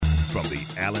from the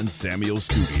Allen Samuel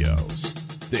Studios.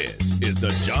 This is the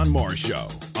John Morris Show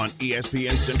on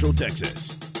ESPN Central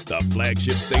Texas, the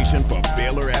flagship station for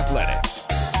Baylor Athletics.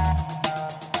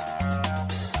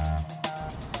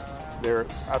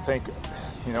 I think,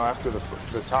 after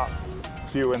the top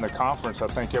few in the conference, I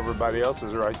think everybody else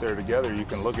is right there together. You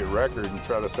can look at record and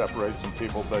try to separate some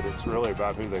people, but it's really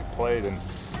about who they've played. And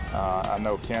I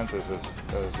know Kansas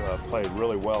has played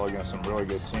really well against some really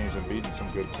good teams and beaten some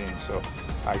good teams. So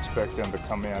I expect them to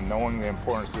come in knowing the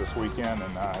importance of this weekend,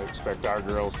 and I expect our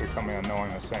girls to come in knowing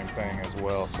the same thing as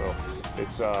well. So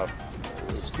it's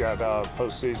got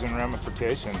postseason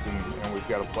ramifications, and we've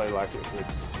got to play like it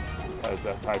has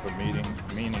that type of meaning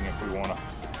if we want to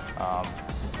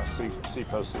see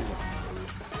postseason.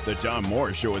 The John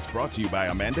Morris Show is brought to you by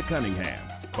Amanda Cunningham,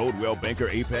 Coldwell Banker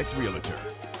Apex Realtor.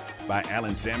 By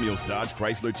Allen Samuels Dodge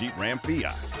Chrysler Jeep Ram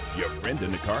Fiat, your friend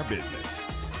in the car business.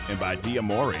 And by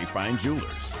Diamore Fine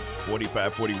Jewelers,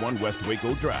 4541 West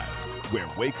Waco Drive, where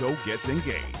Waco gets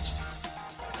engaged.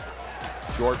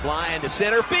 Short fly into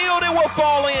center field, it will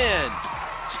fall in.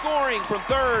 Scoring from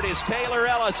third is Taylor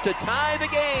Ellis to tie the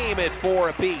game at 4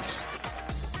 apiece.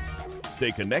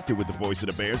 Stay connected with the Voice of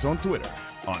the Bears on Twitter,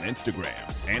 on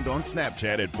Instagram, and on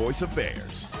Snapchat at Voice of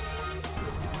Bears.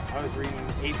 I was reading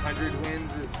 800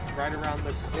 wins is right around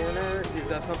the corner. Is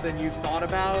that something you've thought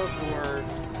about, or?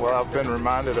 Well, I've been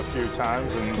reminded a few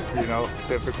times, and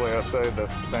typically I say the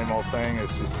same old thing.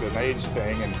 It's just an age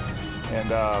thing,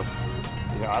 and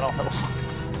I don't know.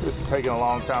 It's taking a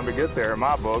long time to get there in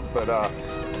my book, but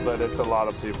it's a lot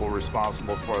of people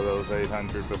responsible for those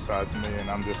 800 besides me, and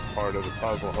I'm just part of the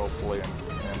puzzle, hopefully,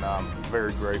 and I'm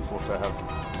very grateful to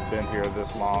have been here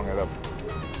this long at a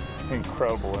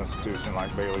incredible institution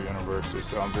like Baylor University,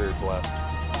 so I'm very blessed.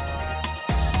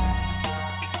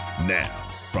 Now,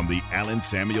 from the Allen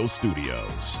Samuel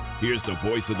Studios, here's the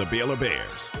voice of the Baylor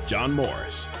Bears, John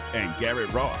Morris and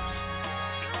Garrett Ross.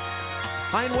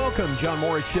 Hi and welcome, John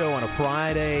Morris Show on a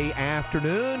Friday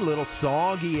afternoon. A little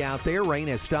soggy out there. Rain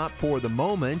has stopped for the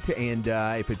moment, and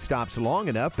if it stops long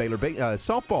enough, Baylor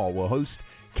softball will host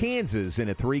Kansas in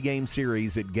a 3-game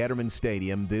series at Getterman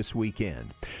Stadium this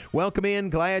weekend. Welcome in.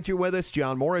 Glad you're with us.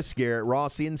 John Morris, Garrett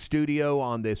Ross in studio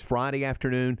on this Friday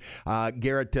afternoon.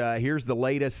 Garrett, here's the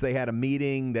latest. They had a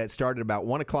meeting that started about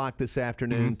 1 o'clock this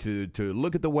afternoon to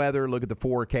look at the weather, look at the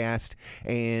forecast,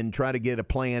 and try to get a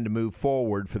plan to move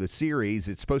forward for the series.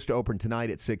 It's supposed to open tonight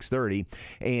at 6:30,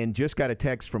 and just got a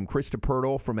text from Krista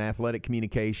Pirtle from Athletic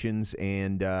Communications,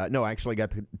 and actually got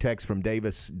the text from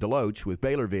Davis Deloach with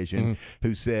Baylor Vision,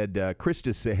 who said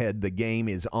Krista said the game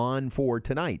is on for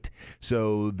tonight.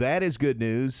 So that is good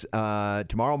news.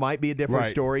 Tomorrow might be a different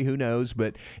story. Who knows?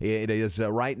 But it is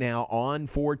right now on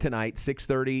for tonight,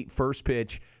 6:30, first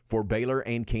pitch for Baylor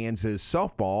and Kansas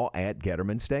softball at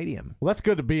Getterman Stadium. Well, that's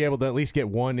good to be able to at least get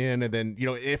one in, and then,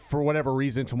 if for whatever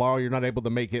reason tomorrow you're not able to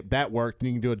make it that work, then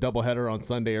you can do a doubleheader on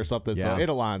Sunday or something, so it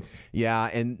aligns. Yeah,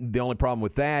 and the only problem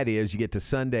with that is you get to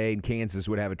Sunday and Kansas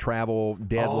would have a travel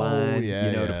deadline,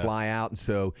 to fly out, and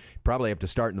so probably have to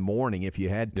start in the morning if you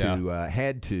had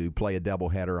to play a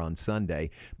doubleheader on Sunday.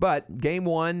 But game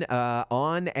one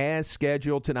on as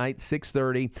scheduled tonight,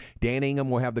 6:30. Dan Ingham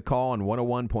will have the call on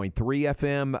 101.3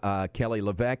 FM. Kelly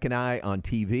Levesque and I on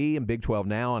TV and Big 12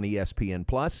 Now on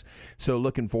ESPN+. So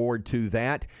looking forward to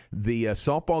that. The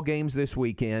softball games this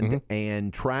weekend,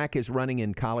 and track is running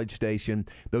in College Station.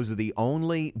 Those are the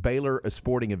only Baylor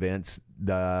sporting events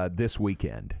this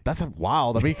weekend. That's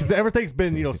wild. I mean, because everything's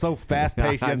been, so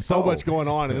fast-paced and so much going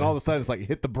on, and then all of a sudden it's like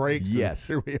hit the brakes. Yes.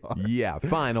 Here we are. Yeah,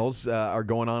 finals are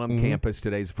going on campus.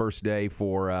 Today's the first day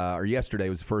or yesterday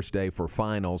was the first day for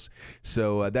finals.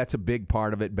 So that's a big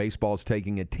part of it. Baseball's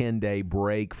taking a 10-day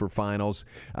break for finals.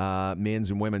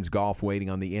 Men's and women's golf waiting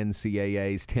on the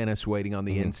NCAAs, tennis waiting on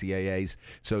the NCAAs.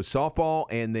 So softball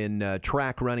and then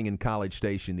track running in College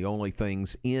Station, the only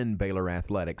things in Baylor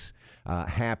athletics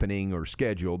happening or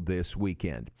scheduled this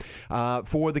weekend.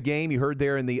 For the game, you heard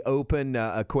there in the open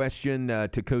a question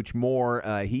to Coach Moore.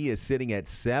 He is sitting at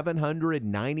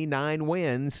 799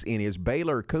 wins in his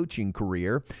Baylor coaching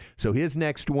career. So his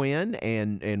next win,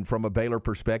 and from a Baylor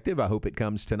perspective, I hope it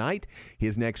comes tonight,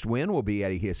 his next win will be at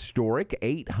a historic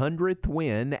 800th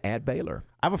win at Baylor.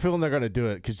 I have a feeling they're going to do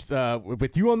it because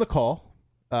with you on the call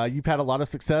you've had a lot of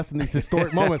success in these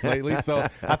historic moments lately, so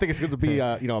I think it's going to be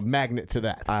a magnet to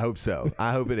that. I hope so.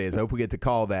 I hope it is. I hope we get to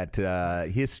call that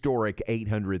historic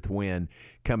 800th win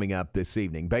coming up this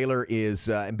evening. Baylor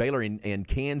and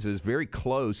Kansas very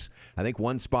close. I think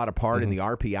one spot apart in the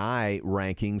RPI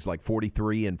rankings, like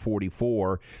 43 and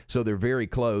 44. So they're very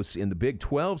close. In the Big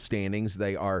 12 standings,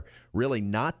 they are really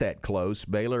not that close.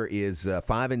 Baylor is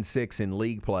 5-6 in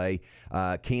league play.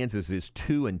 Kansas is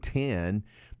 2-10.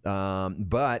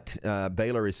 But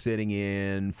Baylor is sitting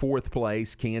in 4th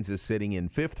place, Kansas sitting in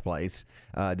 5th place,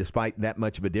 despite that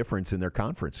much of a difference in their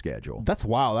conference schedule. That's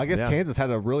wild. I guess Kansas had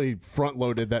to really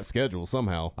front-loaded that schedule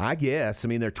somehow. I guess. I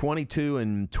mean, they're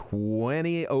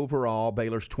 22-20 overall.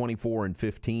 Baylor's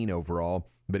 24-15 overall.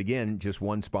 But again, just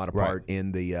one spot apart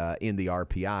in the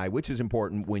RPI, which is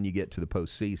important when you get to the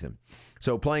postseason.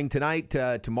 So playing tonight,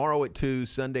 tomorrow at 2,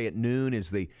 Sunday at noon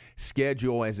is the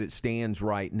schedule as it stands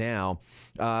right now.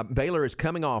 Baylor is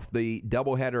coming off the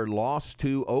doubleheader loss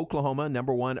to Oklahoma,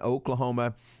 number 1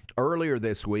 Oklahoma, earlier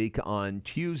this week on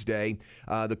Tuesday.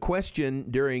 The question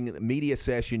during media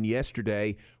session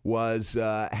yesterday was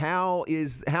how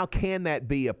can that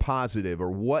be a positive,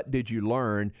 or what did you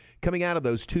learn coming out of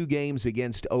those 2 games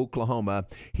against Oklahoma?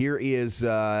 Here is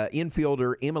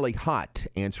infielder Emily Hott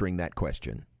answering that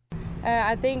question.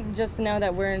 I think just to know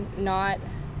that we're not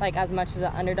like as much as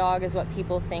an underdog as what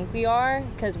people think we are,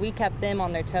 because we kept them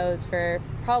on their toes for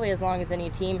probably as long as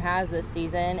any team has this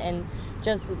season, and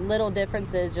just little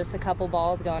differences, just a couple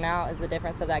balls going out is the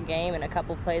difference of that game, and a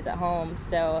couple plays at home.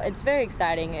 So it's very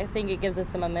exciting. I think it gives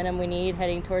us the momentum we need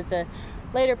heading towards the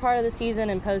later part of the season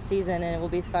and postseason, and it will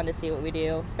be fun to see what we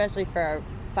do, especially for our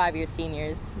 5-year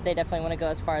seniors. They definitely want to go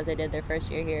as far as they did their first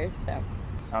year here. So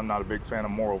I'm not a big fan of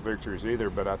moral victories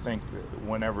either, but I think that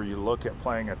whenever you look at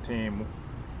playing a team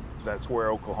that's where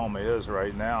Oklahoma is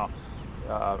right now,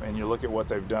 and you look at what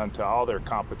they've done to all their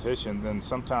competition, then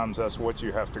sometimes that's what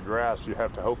you have to grasp. You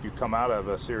have to hope you come out of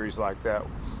a series like that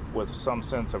with some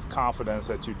sense of confidence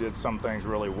that you did some things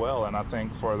really well. And I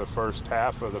think for the first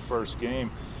half of the first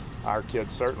game, our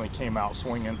kids certainly came out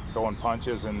swinging, throwing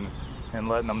punches, and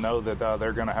letting them know that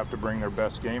they're going to have to bring their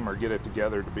best game or get it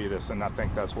together to beat us, and I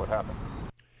think that's what happened.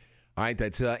 All right,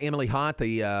 that's Emily Hott,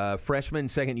 the freshman,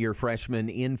 second-year freshman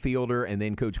infielder, and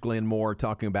then Coach Glenn Moore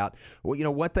talking about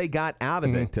what they got out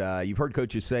of it. You've heard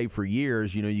coaches say for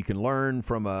years, you can learn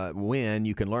from a win,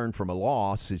 you can learn from a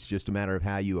loss. It's just a matter of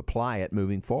how you apply it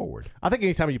moving forward. I think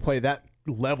anytime you play that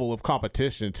level of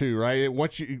competition too, right?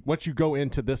 Once you go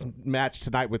into this match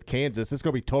tonight with Kansas, it's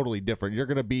going to be totally different. You're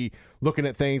going to be looking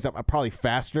at things probably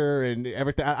faster and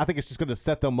everything. I think it's just going to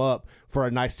set them up for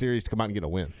a nice series to come out and get a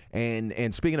win.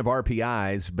 And speaking of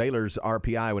RPIs, Baylor's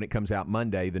RPI, when it comes out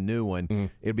Monday, the new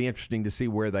one, it'll be interesting to see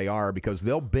where they are, because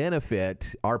they'll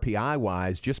benefit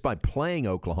RPI-wise just by playing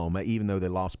Oklahoma, even though they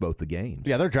lost both the games.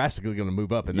 Yeah, they're drastically going to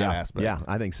move up in that aspect. Yeah,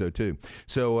 I think so too.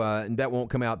 So that won't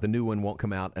come out. The new one won't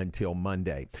come out until Monday.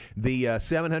 The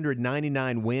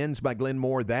 799 wins by Glenn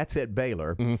Moore, that's at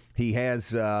Baylor. He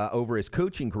has, over his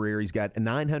coaching career, he's got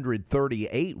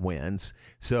 938 wins.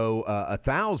 So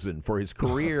 1,000 for his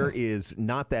career is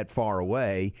not that far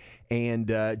away. And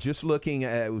just looking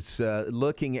at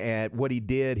what he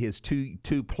did his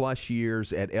two plus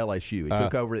years at LSU. He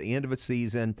took over at the end of a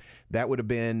season. That would have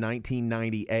been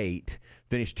 1998.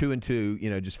 Finished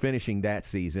 2-2, just finishing that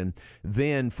season.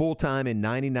 Then full-time in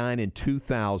 99 and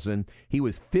 2000. He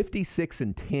was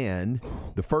 56-10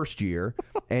 the first year,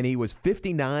 and he was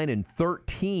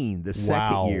 59-13 the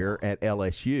second year at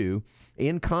LSU.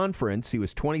 In conference, he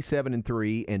was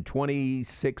 27-3 and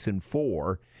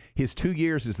 26-4. His 2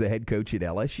 years as the head coach at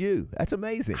LSU. That's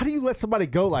amazing. How do you let somebody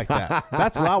go like that?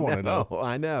 That's what I want to know.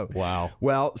 I know. Wow.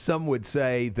 Well, some would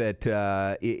say that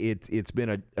it's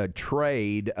been a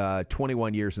trade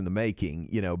 21 years in the making.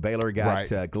 Baylor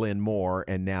got Glenn Moore,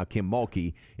 and now Kim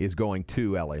Mulkey is going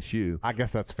to LSU. I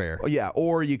guess that's fair. Well, yeah,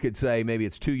 or you could say maybe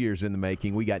it's 2 years in the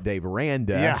making. We got Dave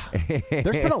Aranda. Yeah.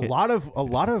 There's been a lot of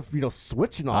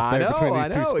switching off there between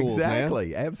these two schools,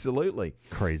 exactly. Man. Absolutely.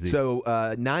 Crazy. So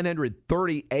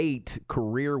 938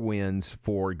 career wins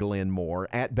for Glenn Moore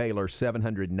at Baylor.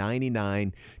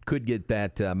 799 could get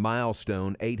that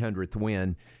milestone 800th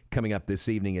win coming up this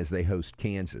evening as they host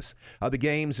Kansas. The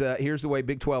games, here's the way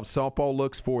Big 12 softball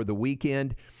looks for the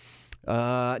weekend.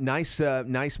 Nice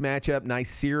matchup,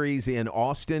 nice series in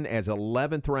Austin as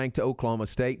 11th-ranked Oklahoma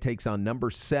State takes on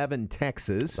number 7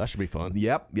 Texas. That should be fun.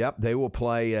 Yep. They will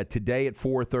play today at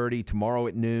 4:30, tomorrow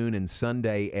at noon, and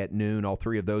Sunday at noon. All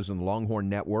three of those on the Longhorn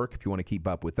Network, if you want to keep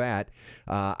up with that.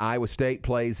 Iowa State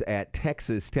plays at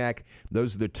Texas Tech.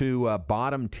 Those are the two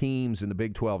bottom teams in the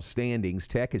Big 12 standings.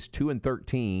 Tech is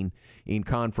 2-13 in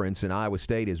conference, and Iowa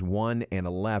State is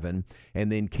 1-11.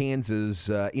 And then Kansas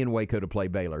in Waco to play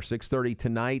Baylor. 6:30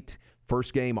 tonight.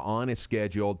 First game on is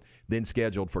scheduled, then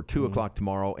scheduled for 2 o'clock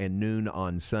tomorrow and noon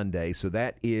on Sunday. So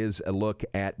that is a look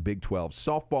at Big 12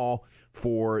 softball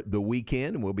for the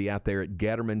weekend. We'll be out there at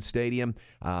Gatterman Stadium.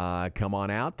 Come on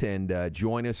out and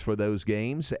join us for those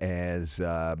games as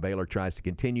Baylor tries to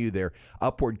continue their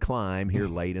upward climb here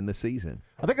late in the season.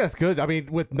 I think that's good. I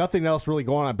mean, with nothing else really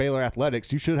going on at Baylor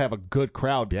Athletics, you should have a good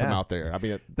crowd come out there. I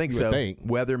mean, think so.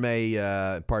 Weather may,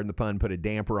 pardon the pun, put a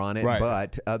damper on it. Right.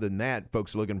 But other than that,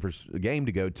 folks looking for a game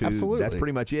to go to. Absolutely. That's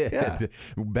pretty much it, Yeah.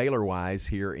 Baylor-wise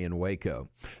here in Waco.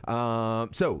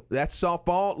 So that's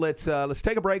softball. Let's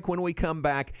take a break. When we come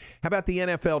back, how about the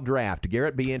NFL draft?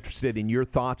 Garrett, be interested in your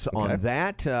thoughts on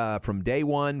that from day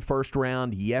one, first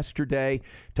round yesterday.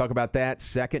 Talk about that.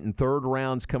 Second and third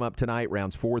rounds come up tonight,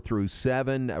 rounds 4 through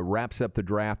 7. Wraps up the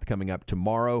draft coming up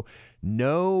tomorrow.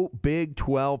 No Big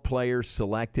 12 players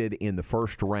selected in the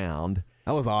first round.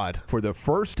 That was odd. For the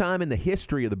first time in the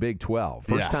history of the Big 12.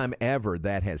 First time ever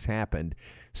that has happened.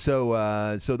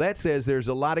 So that says there's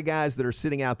a lot of guys that are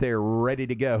sitting out there ready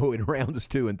to go in rounds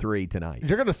 2 and 3 tonight.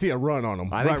 You're going to see a run on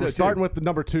them. I think so, starting with the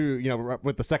number 2,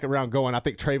 with the second round going, I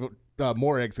think Trevor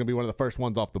Morehead's going to be one of the first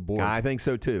ones off the board. I think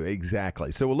so, too.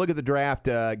 Exactly. So we'll look at the draft.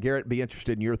 Garrett, be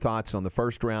interested in your thoughts on the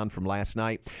first round from last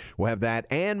night. We'll have that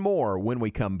and more when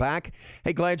we come back.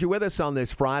 Hey, glad you're with us on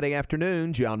this Friday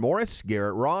afternoon. John Morris,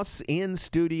 Garrett Ross in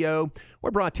studio.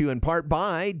 We're brought to you in part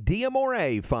by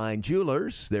D'Amore Fine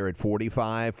Jewelers. They're at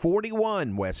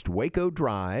 4541 West Waco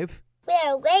Drive.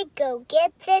 Where Waco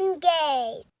gets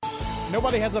engaged.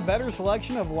 Nobody has a better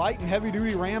selection of light and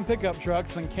heavy-duty Ram pickup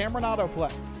trucks than Cameron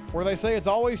Autoplex, where they say it's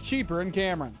always cheaper in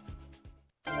Cameron.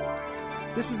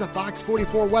 This is a Fox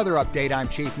 44 weather update. I'm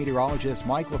Chief Meteorologist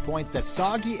Mike LaPointe. The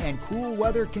soggy and cool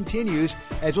weather continues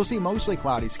as we'll see mostly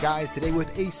cloudy skies today with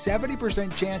a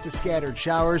 70% chance of scattered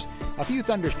showers. A few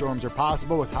thunderstorms are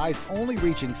possible with highs only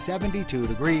reaching 72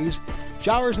 degrees.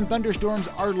 Showers and thunderstorms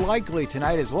are likely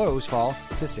tonight as lows fall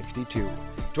to 62.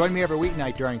 Join me every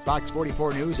weeknight during Fox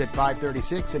 44 News at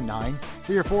 5:36 and 9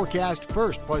 for your forecast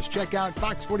first. Plus check out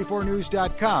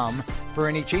fox44news.com for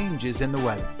any changes in the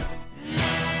weather.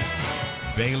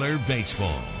 Baylor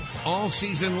baseball all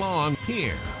season long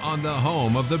here on the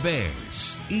home of the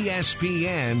Bears,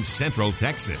 ESPN Central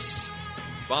Texas.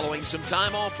 Following some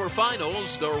time off for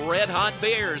finals, the Red Hot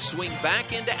Bears swing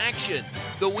back into action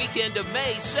the weekend of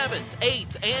May 7th,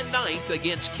 8th, and 9th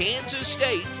against Kansas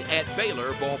State at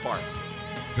Baylor Ballpark.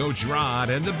 Coach Rod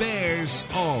and the Bears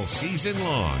all season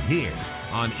long here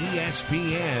on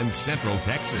ESPN Central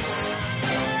Texas.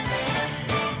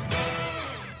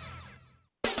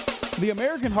 The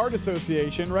American Heart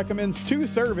Association recommends 2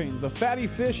 servings of fatty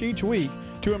fish each week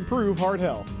to improve heart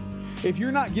health. If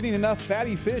you're not getting enough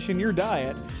fatty fish in your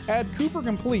diet, add Cooper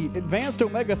Complete Advanced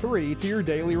Omega-3 to your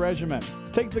daily regimen.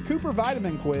 Take the Cooper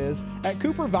Vitamin Quiz at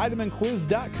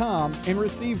CooperVitaminQuiz.com and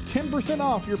receive 10%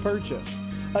 off your purchase.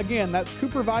 Again, that's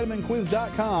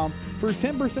CooperVitaminQuiz.com for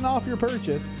 10% off your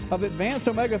purchase of Advanced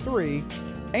Omega-3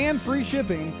 and free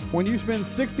shipping when you spend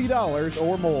 $60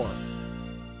 or more.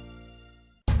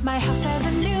 My house has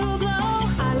a new glow.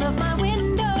 I love my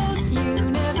windows.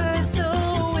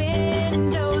 Universal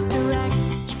Windows Direct.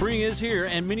 Spring is here,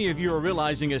 and many of you are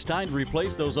realizing it's time to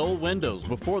replace those old windows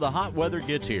before the hot weather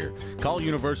gets here. Call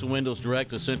Universal Windows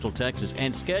Direct of Central Texas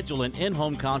and schedule an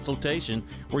in-home consultation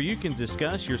where you can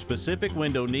discuss your specific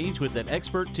window needs with an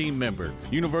expert team member.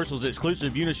 Universal's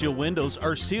exclusive Unishield windows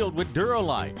are sealed with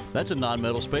Duralite. That's a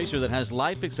non-metal spacer that has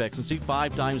life expectancy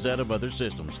 5 times that of other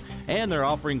systems. And they're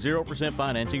offering 0%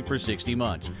 financing for 60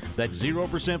 months. That's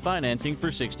 0% financing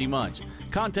for 60 months.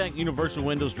 Contact Universal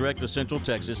Windows Direct of Central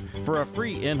Texas for a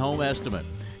free in-home estimate.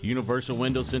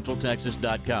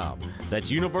 UniversalWindowsCentralTexas.com.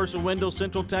 That's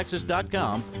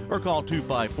UniversalWindowsCentralTexas.com or call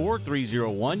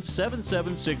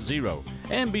 254-301-7760.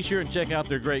 And be sure and check out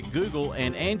their great Google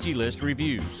and Angie List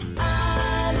reviews.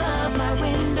 I love my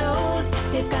windows.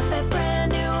 They've got that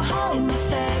brand new home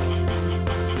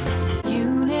effect.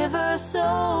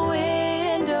 Universal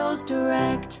Windows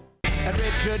Direct. At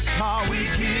Richard Car, we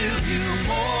give you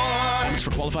more. Requirements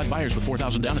for qualified buyers with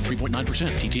 $4,000 down and 3.9%.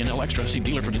 TTNL Extra. See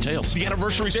dealer for details. The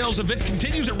anniversary sales event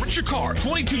continues at Richard Car.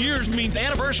 22 years means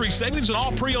anniversary savings on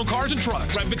all pre-owned cars and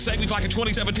trucks. Grab big savings like a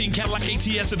 2017 Cadillac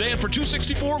ATS sedan for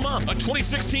 $264 a month, a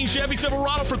 2016 Chevy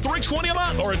Silverado for $320 a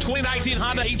month, or a 2019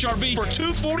 Honda HR-V for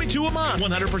 $242 a month.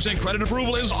 100% credit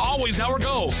approval is always our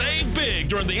goal. Save big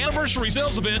during the anniversary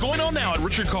sales event going on now at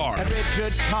Richard Car. At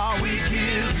Richard Car, we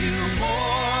give you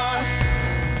more.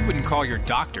 You wouldn't call your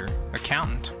doctor,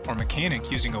 accountant, or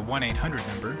mechanic using a 1-800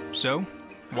 number, so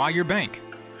why your bank?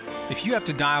 If you have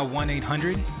to dial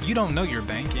 1-800, you don't know your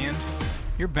bank, and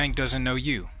your bank doesn't know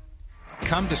you.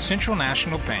 Come to Central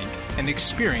National Bank and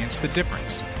experience the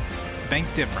difference.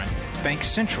 Bank different. Bank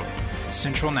Central.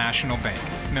 Central National Bank.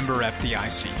 Member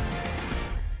FDIC.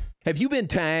 Have you been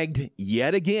tagged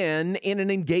yet again in an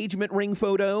engagement ring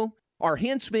photo? Are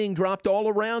hints being dropped all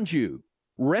around you?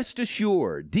 Rest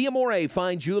assured, D'Amore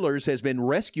Fine Jewelers has been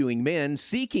rescuing men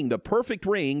seeking the perfect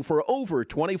ring for over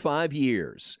 25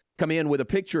 years. Come in with a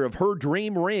picture of her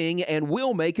dream ring and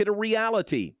we'll make it a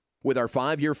reality. With our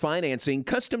 5-year financing,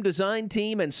 custom design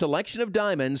team, and selection of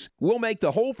diamonds, we'll make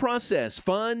the whole process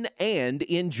fun and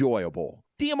enjoyable.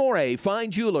 D'Amore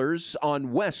Fine Jewelers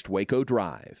on West Waco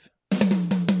Drive.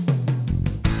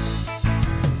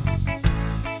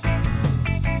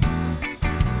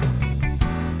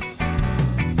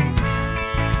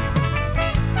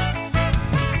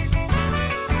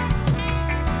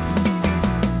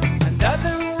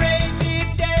 Another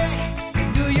rainy day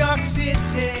in New York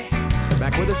City.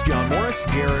 Back with us, John Morris,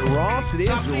 Garrett Ross. It is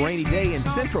a rainy day in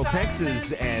Central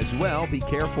Texas as well. Be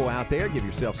careful out there. Give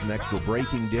yourself some extra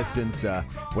braking distance.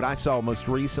 What I saw most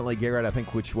recently, Garrett, I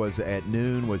think, which was at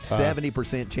noon, was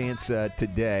 70% chance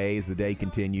today as the day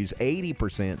continues,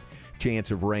 80%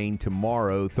 chance of rain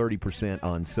tomorrow, 30%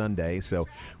 on Sunday. So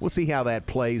we'll see how that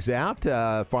plays out.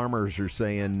 Farmers are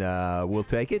saying, we'll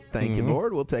take it. Thank you,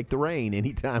 Lord. We'll take the rain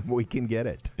anytime we can get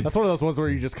it. That's one of those ones where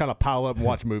you just kind of pile up and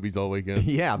watch movies all weekend.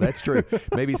 Yeah, that's true.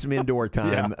 Maybe some indoor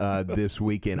time this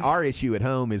weekend. Our issue at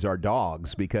home is our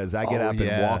dogs, because I get up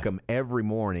and walk them every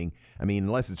morning. I mean,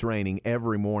 unless it's raining,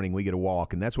 every morning we get a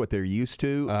walk, and that's what they're used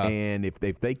to. And if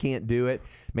they can't do it,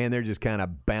 man, they're just kind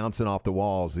of bouncing off the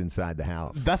walls inside the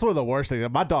house. That's one of the worst things.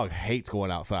 My dog hates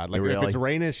going outside. Like, Really? if it's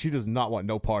raining, she does not want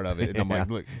no part of it. And I'm like,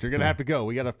 look, you're going to have to go.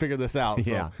 We got to figure this out.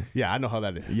 So, I know how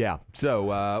that is. Yeah.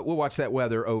 So we'll watch that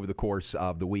weather over the course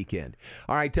of the weekend.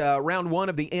 All right. Round 1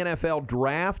 of the NFL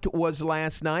draft was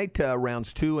last night.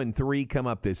 Rounds 2 and 3 come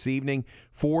up this evening.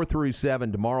 4 through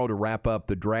 7 tomorrow to wrap up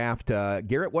the draft.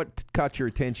 Garrett, what caught your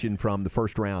attention from the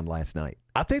first round last night?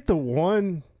 I think the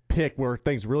one pick where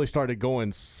things really started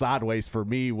going sideways for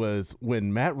me was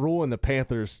when Matt Rule and the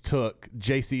Panthers took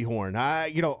J.C. Horn.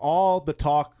 All the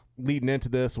talk leading into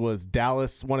this was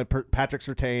Dallas wanted Patrick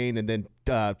Surtain, and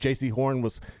then J.C. Horn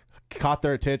caught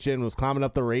their attention, was climbing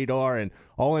up the radar, and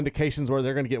all indications were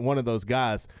they're going to get one of those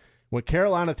guys. When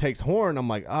Carolina takes Horn, I'm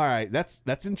like, all right,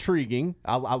 that's intriguing.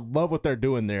 I love what they're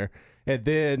doing there. And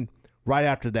then right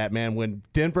after that, man, when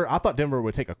I thought Denver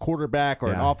would take a quarterback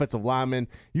or an offensive lineman.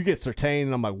 You get Surtain,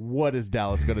 and I'm like, what is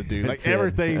Dallas going to do? Like,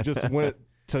 everything just went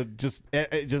to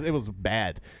it was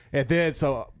bad. And then,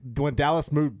 so when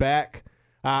Dallas moved back,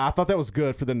 I thought that was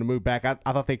good for them to move back.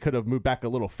 I thought they could have moved back a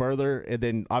little further. And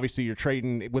then, obviously, you're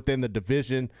trading within the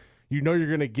division. You know you're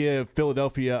going to give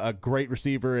Philadelphia a great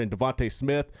receiver in Devontae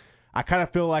Smith. I kind of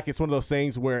feel like it's one of those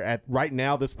things where at right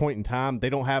now, this point in time, they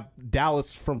don't have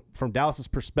Dallas from Dallas's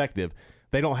perspective.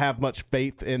 They don't have much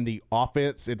faith in the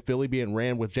offense in Philly being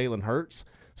ran with Jalen Hurts.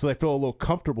 So they feel a little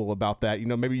comfortable about that.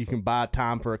 Maybe you can buy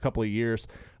time for a couple of years.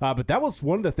 But that was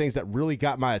one of the things that really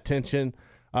got my attention.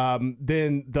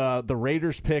 Then the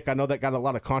Raiders pick, I know that got a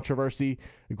lot of controversy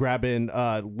grabbing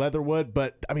Leatherwood,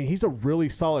 but I mean, he's a really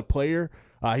solid player.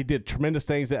 He did tremendous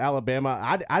things at Alabama.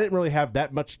 I didn't really have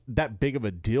that big of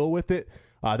a deal with it.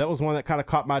 That was one that kind of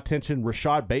caught my attention.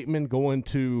 Rashad Bateman going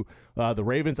to the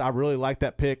Ravens. I really liked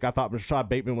that pick. I thought Rashad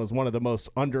Bateman was one of the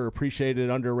most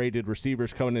underappreciated, underrated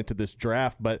receivers coming into this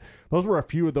draft. But those were a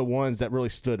few of the ones that really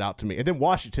stood out to me. And then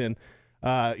Washington,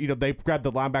 they grabbed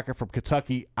the linebacker from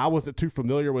Kentucky. I wasn't too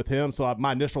familiar with him, so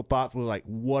my initial thoughts were like,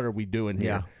 what are we doing here?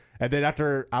 Yeah. And then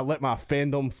after I let my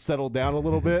fandom settle down a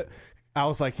little bit, I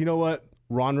was like, you know what?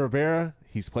 Ron Rivera,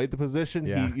 he's played the position.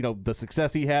 Yeah. The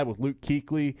success he had with Luke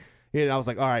Kuechly. And I was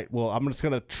like, all right, well, I'm just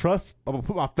going to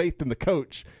put my faith in the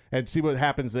coach and see what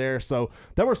happens there. So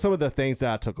that were some of the things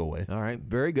that I took away. All right,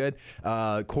 very good.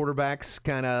 Quarterbacks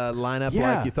kind of line up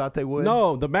like you thought they would?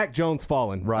 No, the Mac Jones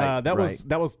falling. Right, that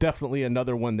was definitely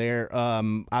another one there.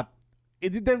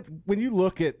 When you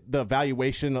look at the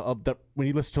evaluation of when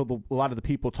you listen to a lot of the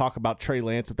people talk about Trey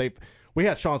Lance, if they've we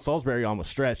had Sean Salisbury on the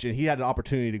stretch, and he had an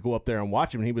opportunity to go up there and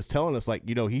watch him, and he was telling us, like,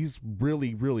 he's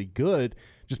really, really good.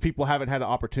 Just people haven't had an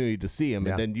opportunity to see him.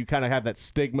 Yeah. And then you kind of have that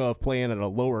stigma of playing at a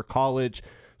lower college.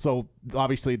 So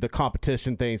obviously the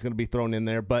competition thing is going to be thrown in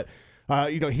there. But,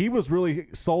 he was really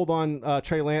sold on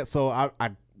Trey Lance. So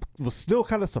I was still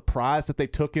kind of surprised that they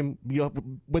took him,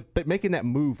 with making that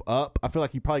move up. I feel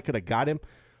like you probably could have got him.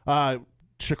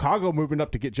 Chicago moving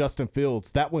up to get Justin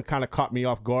Fields, that one kind of caught me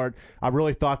off guard. I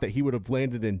really thought that he would have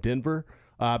landed in Denver.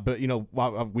 But,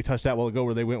 we touched that a while ago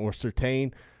where they went with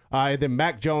Surtain. And then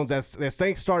Mac Jones, as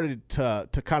things started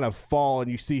to kind of fall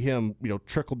and you see him,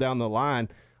 trickle down the line,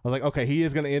 I was like, okay, he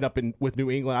is going to end up with New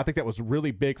England. I think that was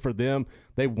really big for them.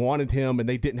 They wanted him, and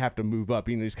they didn't have to move up.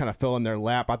 He just kind of fell in their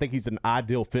lap. I think he's an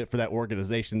ideal fit for that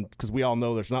organization because we all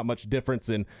know there's not much difference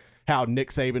in how Nick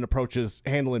Saban approaches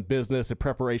handling business in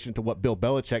preparation to what Bill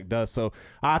Belichick does. So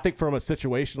I think from a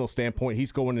situational standpoint,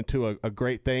 he's going into a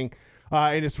great thing.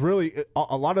 And it's really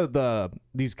a lot of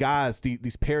these guys,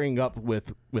 these pairing up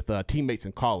with teammates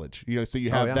in college. So you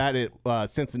have that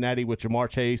at Cincinnati with Jamar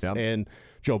Chase and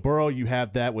Joe Burrow. You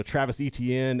have that with Travis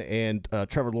Etienne and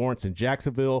Trevor Lawrence in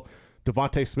Jacksonville.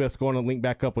 Devontae Smith's going to link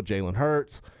back up with Jalen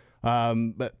Hurts.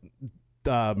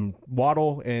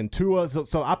 Waddle and Tua.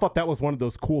 So I thought that was one of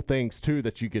those cool things too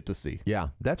that you get to see. Yeah,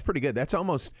 that's pretty good. It's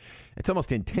almost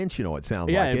intentional. It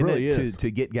sounds like it really is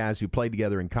to get guys who played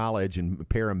together in college and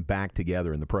pair them back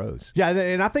together in the pros. Yeah,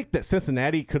 and I think that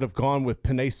Cincinnati could have gone with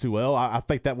Penei Sewell. I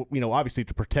think that obviously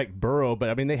to protect Burrow, but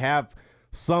I mean they have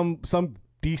some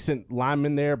decent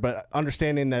linemen there, but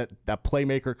understanding that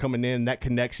playmaker coming in, that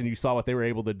connection, you saw what they were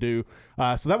able to do.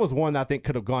 So that was one that I think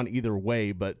could have gone either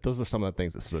way, but those were some of the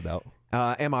things that stood out.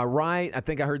 Am I right? I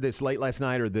think I heard this late last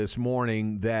night or this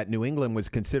morning that New England was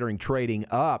considering trading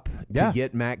up to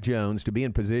get Mac Jones to be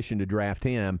in position to draft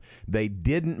him. They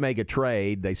didn't make a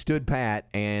trade. They stood pat,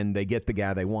 and they get the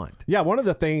guy they want. Yeah, one of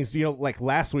the things, like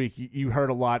last week, you heard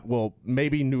a lot, well,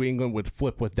 maybe New England would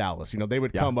flip with Dallas. They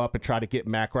would come up and try to get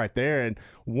Mac right there. And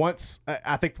once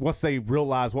they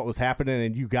realized what was happening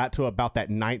and you got to about that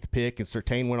 9th pick and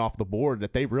Surtain went off the board,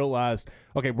 that they realized,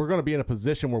 okay, we're going to be in a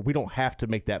position where we don't have to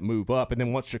make that move up. And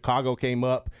then once Chicago came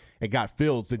up and got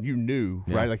Fields, then you knew,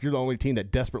 right? Like you're the only team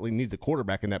that desperately needs a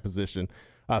quarterback in that position.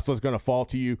 So it's going to fall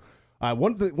to you.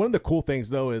 One of the cool things,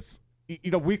 though, is,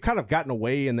 we've kind of gotten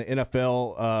away in the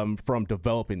NFL from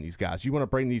developing these guys. You want to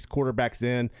bring these quarterbacks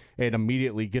in and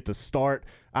immediately get to start.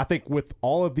 I think with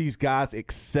all of these guys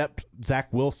except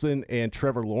Zach Wilson and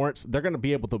Trevor Lawrence, they're going to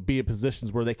be able to be in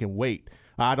positions where they can wait.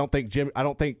 I don't think the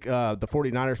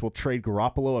 49ers will trade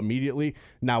Garoppolo immediately.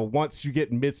 Now, once you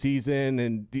get midseason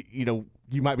and,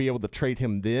 you might be able to trade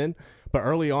him then. But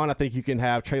early on, I think you can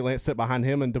have Trey Lance sit behind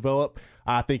him and develop.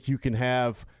 I think you can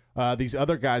have these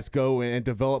other guys go and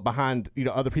develop behind,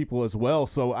 other people as well.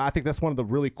 So I think that's one of the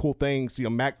really cool things.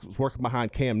 Mac was working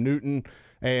behind Cam Newton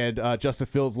and Justin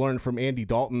Fields learned from Andy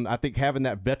Dalton. I think having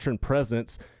that veteran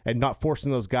presence and not forcing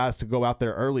those guys to go out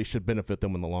there early should benefit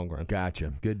them in the long run.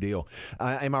 Gotcha. Good deal.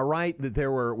 Am I right that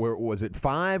there were was it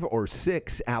 5 or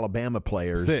 6 Alabama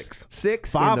players?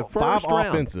 6. In the first 5 round.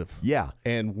 Offensive. Yeah.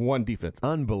 And 1 defensive.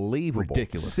 Unbelievable.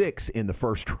 Ridiculous. 6 in the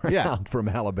first round from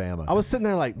Alabama. I was sitting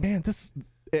there like, man,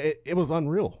 it was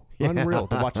unreal. Unreal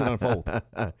to watch it unfold.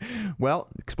 Well,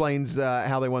 explains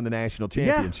how they won the national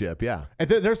championship. Yeah. And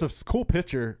there's a cool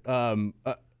picture.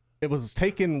 It was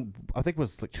taken, I think it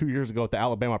was like 2 years ago at the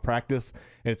Alabama practice,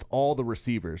 and it's all the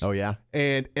receivers. Oh, yeah?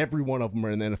 And every one of them are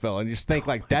in the NFL. And you just think,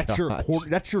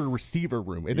 that's your receiver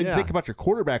room. And then you think about your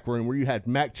quarterback room where you had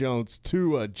Mac Jones,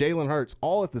 Tua, Jalen Hurts,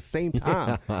 all at the same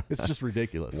time. It's just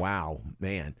ridiculous. Wow,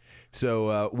 man.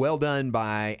 So well done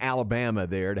by Alabama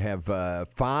there to have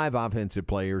 5 offensive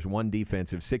players, 1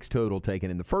 defensive, 6 total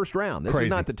taken in the first round. This is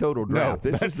not the total draft.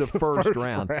 No, this is the first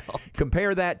round.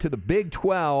 Compare that to the Big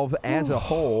 12 as a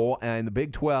whole. And the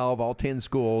Big 12, all 10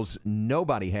 schools,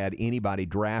 nobody had anybody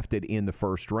drafted in the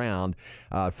first round.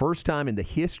 First time in the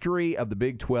history of the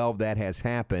Big 12 that has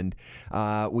happened.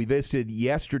 We visited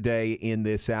yesterday in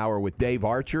this hour with Dave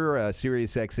Archer,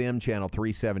 Sirius XM Channel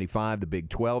 375, the Big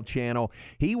 12 channel.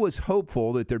 He was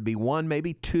hopeful that there'd be 1,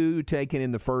 maybe 2 taken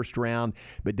in the first round,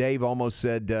 but Dave almost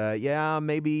said,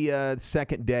 maybe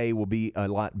second day will be a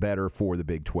lot better for the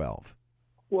Big 12.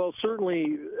 Well,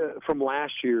 certainly from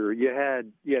last year, you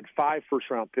had 5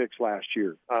 first-round picks last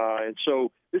year, and so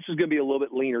this is going to be a little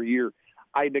bit leaner year.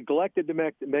 I neglected to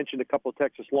mention a couple of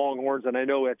Texas Longhorns, and I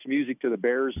know that's music to the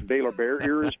Bears and Baylor Bear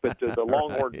ears, but to the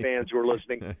Longhorn fans who are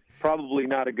listening, probably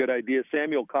not a good idea.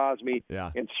 Samuel Cosme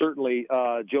and certainly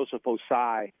Joseph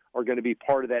Osai are going to be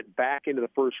part of that back into the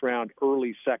first round,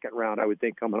 early second round, I would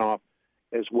think, coming off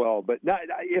as well. But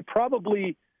it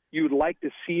probably – you would like to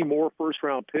see more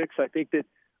first-round picks. I think that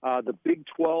the Big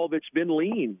 12, it's been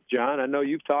lean, John. I know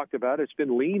you've talked about it. It's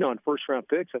been lean on first-round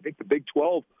picks. I think the Big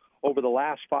 12 over the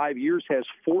last 5 years has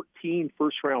 14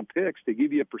 first-round picks. To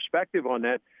give you a perspective on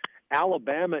that,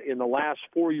 Alabama in the last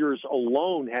 4 years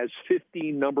alone has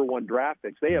 15 number one draft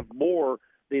picks. They have more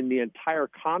than the entire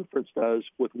conference does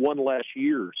with one less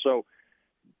year. So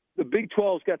the Big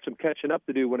 12's got some catching up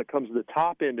to do when it comes to the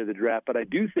top end of the draft, but I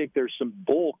do think there's some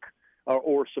bulk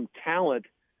or some talent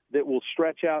that will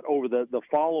stretch out over the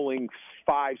following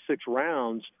 5-6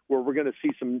 rounds where we're going to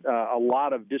see a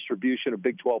lot of distribution of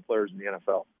Big 12 players in the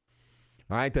NFL.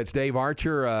 All right, that's Dave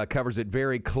Archer, covers it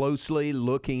very closely,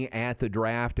 looking at the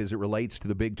draft as it relates to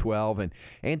the Big 12.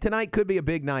 And tonight could be a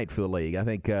big night for the league. I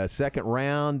think second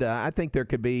round, I think there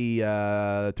could be 3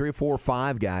 or 4 or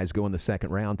 5 guys go in the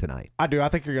second round tonight. I do. I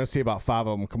think you're going to see about 5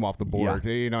 of them come off the board.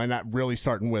 Yeah. And that really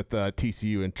starting with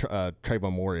TCU and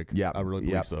Trayvon Moehrig. Yeah, I really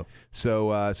believe so.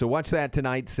 So watch that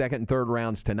tonight. Second and third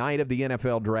rounds tonight of the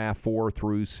NFL Draft, 4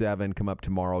 through 7 come up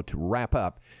tomorrow to wrap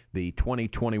up the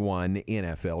 2021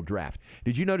 NFL Draft.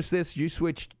 Did you notice this?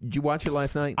 Did you watch it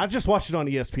last night? I just watched it on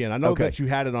ESPN. I know that you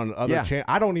had it on other channels.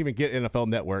 I don't even get NFL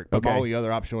Network, but my only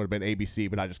other option would have been ABC,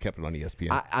 but I just kept it on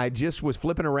ESPN. I just was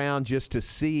flipping around just to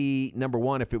see, number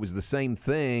one, if it was the same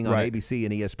thing on ABC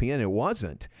and ESPN. It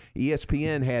wasn't.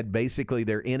 ESPN had basically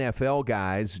their NFL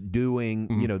guys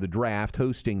doing, the draft,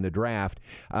 hosting the draft.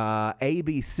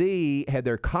 ABC had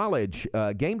their college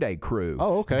game day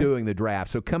crew doing the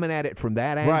draft. So coming at it from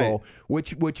that angle,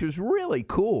 which was really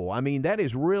cool. I mean, that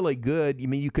is really good. I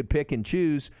mean, you could pick and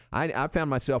choose. I found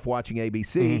myself watching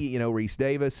ABC, Reese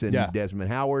Davis and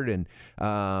Desmond Howard and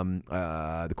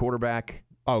the quarterback.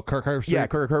 Oh, Kirk Herbstreit. Yeah,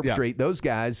 Kirk Herbstreit. Those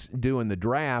guys doing the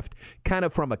draft kind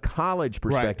of from a college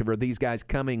perspective, or these guys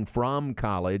coming from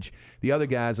college. The other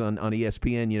guys on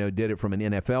ESPN, did it from an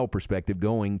NFL perspective,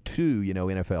 going to,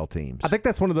 NFL teams. I think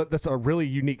that's that's a really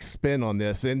unique spin on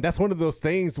this, and that's one of those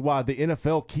things why the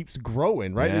NFL keeps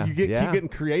growing, right? Yeah. You keep getting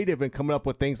creative and coming up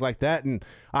with things like that. And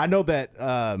I know that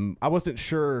I wasn't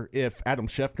sure if Adam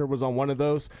Schefter was on one of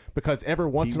those, because every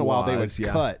once in a while they would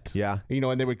cut,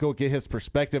 and they would go get his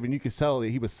perspective, and you could tell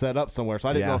that he was set up somewhere. So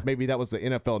I didn't know if maybe that was the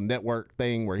NFL Network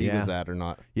thing where he was at or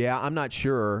not. Yeah, I'm not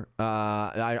sure.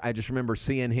 I just remember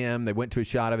seeing him. They went to a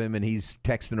shot of him, and he's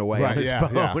texting away on his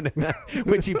phone,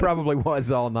 which he probably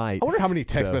was all night. I wonder how many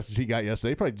text messages he got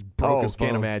yesterday. He probably just broke his phone.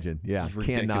 Can't imagine. Yeah,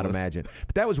 cannot imagine.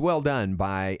 But that was well done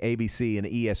by ABC and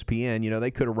ESPN.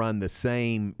 They could have run the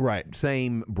same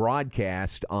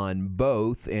broadcast on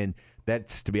both, and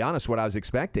that's, to be honest, what I was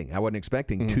expecting. I wasn't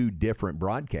expecting 2 different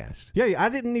broadcasts. Yeah, I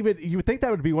didn't even. You would think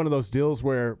that would be one of those deals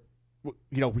where,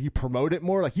 you promote it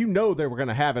more. Like, they were going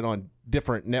to have it on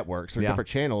different networks or different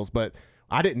channels, but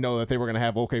I didn't know that they were going to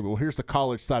have, well, here's the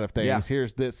college side of things. Yeah.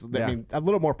 Here's this. I mean, a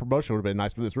little more promotion would have been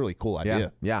nice, but it's a really cool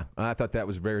idea. Yeah. I thought that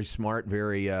was very smart,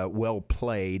 very well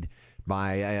played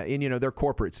by, their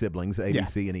corporate siblings,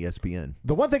 ABC and ESPN.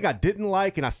 The one thing I didn't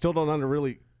like, and I still don't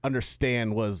really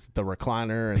understand, was the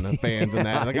recliner and the fans and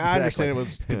that. Like, I understand it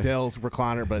was Goodell's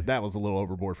recliner, but that was a little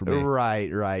overboard for me.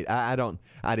 Right. I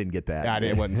didn't get that. Yeah,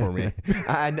 it wasn't for me.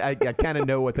 I kind of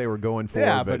know what they were going for,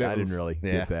 but I didn't really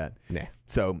get that. Yeah.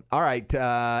 So, all right,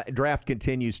 draft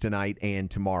continues tonight and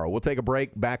tomorrow. We'll take a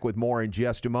break, back with more in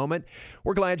just a moment.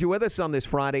 We're glad you're with us on this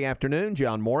Friday afternoon.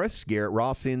 John Morris, Garrett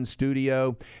Ross in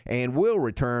studio, and we'll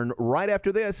return right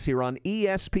after this here on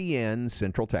ESPN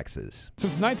Central Texas.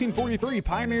 Since 1943,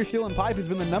 Pioneer Steel and Pipe has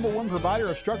been the #1 provider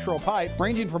of structural pipe,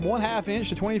 ranging from 1/2 inch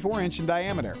to 24 inch in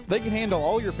diameter. They can handle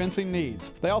all your fencing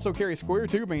needs. They also carry square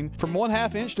tubing from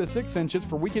 1/2 inch to 6 inches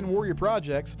for weekend warrior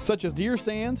projects, such as deer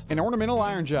stands and ornamental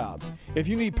iron jobs. If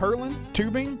you need purlin,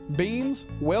 tubing, beams,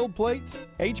 weld plates,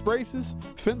 H-braces,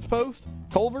 fence posts,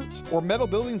 culverts, or metal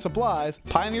building supplies,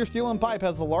 Pioneer Steel and Pipe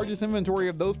has the largest inventory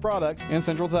of those products in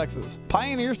Central Texas.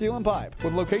 Pioneer Steel and Pipe,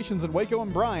 with locations in Waco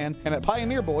and Bryan and at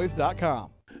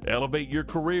pioneerboys.com. Elevate your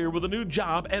career with a new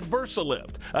job at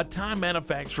VersaLift, a time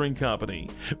manufacturing company.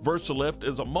 VersaLift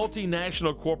is a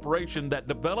multinational corporation that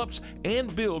develops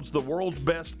and builds the world's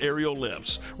best aerial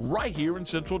lifts right here in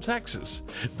Central Texas.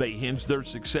 They hinge their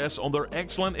success on their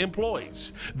excellent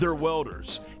employees. Their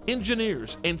welders,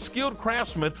 engineers, and skilled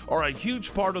craftsmen are a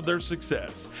huge part of their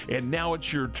success. And now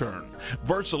it's your turn.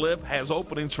 VersaLift has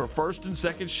openings for first and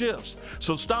second shifts.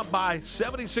 So stop by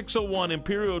 7601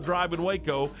 Imperial Drive in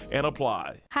Waco and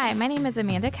apply. Hi, my name is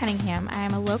Amanda Cunningham. I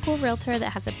am a local realtor that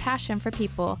has a passion for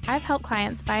people. I've helped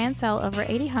clients buy and sell over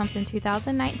 80 homes in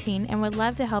 2019 and would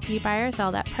love to help you buy or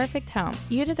sell that perfect home.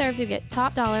 You deserve to get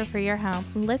top dollar for your home.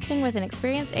 Listing with an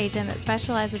experienced agent that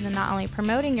specializes in not only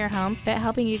promoting your home, but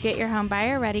helping you get your home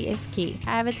buyer ready quality is key.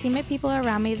 I have a team of people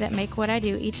around me that make what I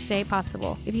do each day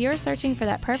possible. If you are searching for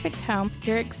that perfect home,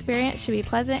 your experience should be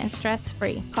pleasant and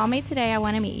stress-free. Call me today. I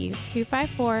want to meet you.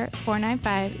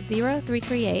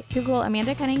 254-495-0338. Google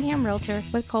Amanda Cunningham Realtor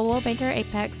with Coldwell Banker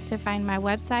Apex to find my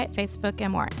website, Facebook,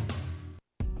 and more.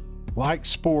 Like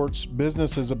sports,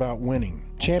 business is about winning.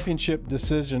 Championship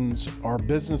decisions are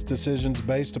business decisions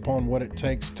based upon what it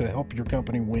takes to help your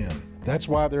company win. That's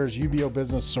why there's UBO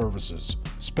Business Services,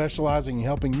 specializing in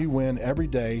helping you win every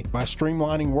day by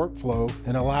streamlining workflow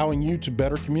and allowing you to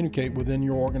better communicate within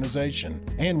your organization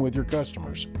and with your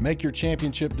customers. Make your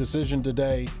championship decision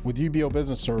today with UBO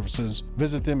Business Services.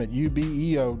 Visit them at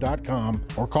ubeo.com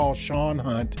or call Sean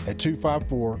Hunt at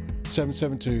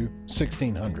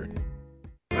 254-772-1600.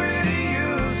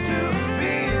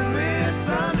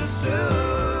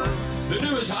 The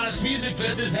newest, hottest music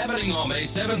fest is happening on May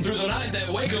 7th through the 9th at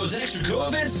Waco's Extraco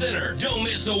Event Center. Don't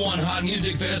miss the One Hot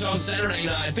Music Fest on Saturday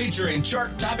night featuring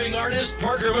chart-topping artist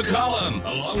Parker McCollum,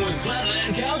 along with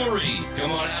Flatland Cavalry.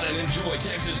 Come on out and enjoy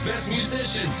Texas' best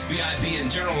musicians. VIP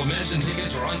and general admission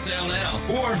tickets are on sale now.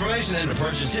 For more information and to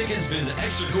purchase tickets, visit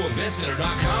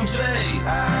extracoeventcenter.com today.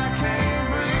 I can't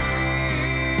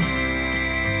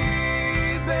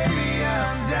breathe, baby,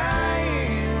 I'm dying.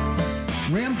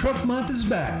 Ram Truck Month is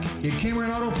back at Cameron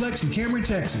Autoplex in Cameron,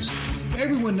 Texas.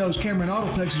 Everyone knows Cameron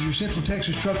Autoplex is your Central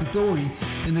Texas truck authority,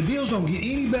 and the deals don't get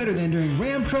any better than during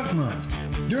Ram Truck Month.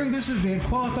 During this event,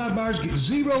 qualified buyers get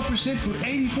 0% for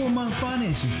 84-month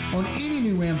financing on any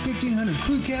new Ram 1500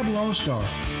 Crew Cab Lone Star.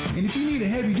 And if you need a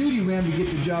heavy-duty Ram to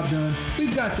get the job done,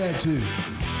 we've got that too.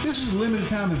 This is a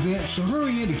limited-time event, so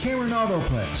hurry into Cameron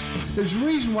Autoplex. There's a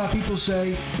reason why people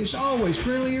say it's always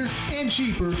friendlier and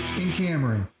cheaper in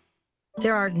Cameron.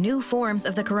 There are new forms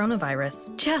of the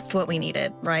coronavirus. Just what we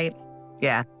needed, right?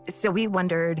 Yeah. So we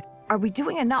wondered, are we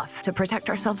doing enough to protect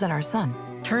ourselves and our son?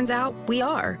 Turns out we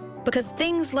are. Because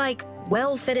things like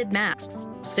well-fitted masks,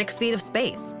 6 feet of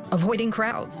space, avoiding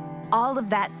crowds. All of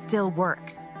that still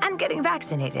works. And getting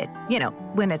vaccinated,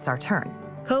 when it's our turn.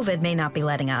 COVID may not be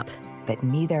letting up. But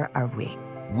neither are we.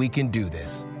 We can do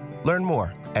this. Learn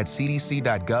more at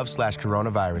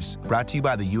cdc.gov/coronavirus. Brought to you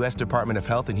by the U.S. Department of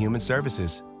Health and Human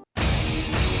Services.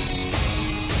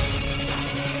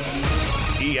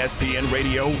 ESPN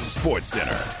Radio Sports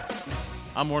Center.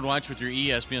 I'm Ward Weitz with your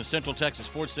ESPN Central Texas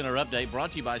Sports Center update,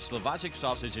 brought to you by Slovacek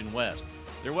Sausage in West.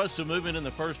 There was some movement in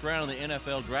the first round of the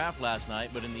NFL draft last night,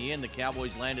 but in the end, the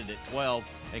Cowboys landed at 12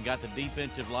 and got the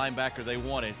defensive linebacker they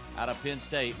wanted out of Penn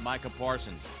State, Micah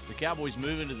Parsons. The Cowboys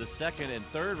move into the second and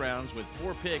third rounds with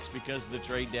 4 picks because of the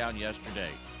trade down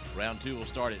yesterday. Round 2 will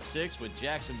start at 6 with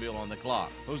Jacksonville on the clock.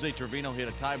 Jose Trevino hit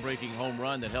a tie-breaking home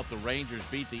run that helped the Rangers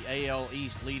beat the AL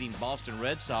East leading Boston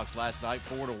Red Sox last night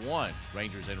 4-1.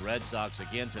 Rangers and Red Sox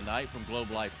again tonight from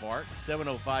Globe Life Park,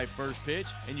 7:05 first pitch,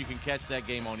 and you can catch that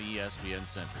game on ESPN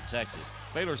Central Texas.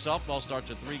 Baylor softball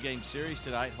starts a 3-game series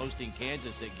tonight, hosting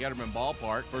Kansas at Getterman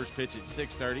Ballpark. First pitch at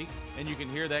 6:30, and you can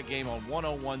hear that game on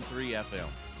 101.3 FM.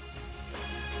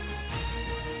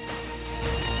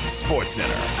 Sports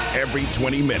Center, every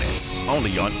 20 minutes,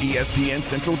 only on ESPN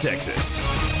Central Texas.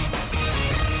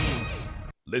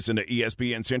 Listen to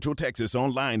ESPN Central Texas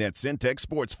online at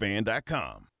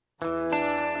centexsportsfan.com.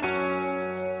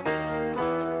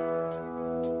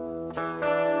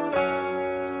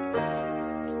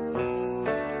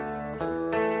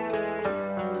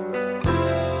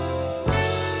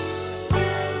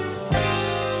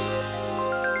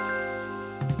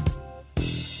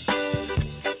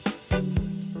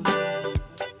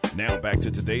 Now back to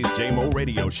today's JMO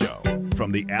Radio Show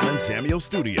from the Allen Samuel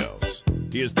Studios.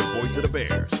 Here's the voice of the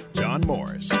Bears, John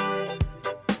Morris.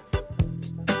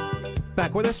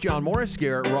 Back with us, John Morris,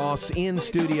 Garrett Ross in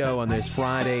studio on this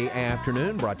Friday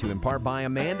afternoon, brought to you in part by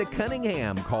Amanda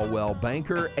Cunningham, Coldwell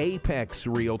Banker, Apex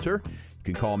Realtor.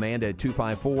 You can call Amanda at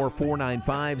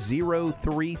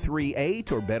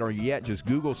 254-495-0338, or better yet, just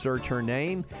Google search her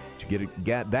name.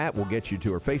 Get that will get you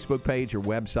to her Facebook page, her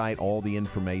website, all the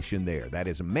information there. That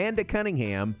is Amanda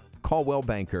Cunningham, Coldwell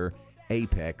Banker,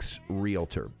 Apex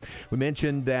Realtor. We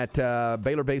mentioned that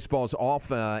Baylor baseball is off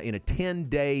in a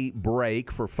 10-day break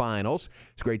for finals.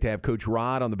 It's great to have Coach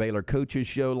Rod on the Baylor Coaches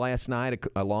Show last night,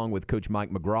 along with Coach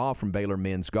Mike McGraw from Baylor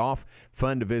Men's Golf.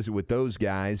 Fun to visit with those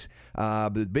guys.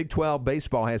 The Big 12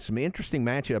 baseball has some interesting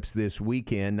matchups this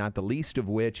weekend, not the least of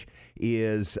which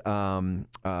is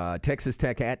Texas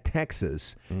Tech at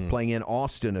Texas, playing in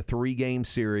Austin, a 3-game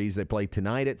series. They play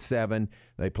tonight at 7.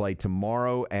 They play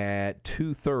tomorrow at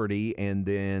 2:30. and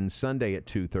then Sunday at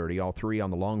 2:30, all three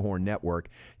on the Longhorn Network.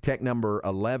 Tech number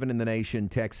 11 in the nation,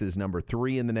 Texas number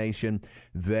 3 in the nation.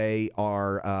 They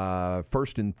are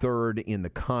first and third in the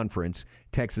conference.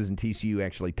 Texas and TCU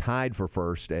actually tied for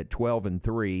first at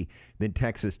 12-3. Then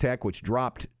Texas Tech, which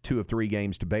dropped 2 of 3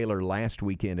 games to Baylor last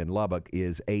weekend in Lubbock,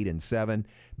 is 8-7.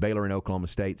 Baylor and Oklahoma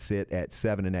State sit at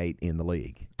 7-8 in the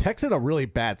league. Tech's in a really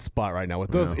bad spot right now.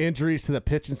 With those injuries to the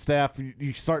pitching staff,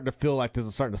 you're starting to feel like this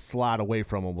is starting to slide away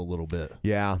from them a little bit.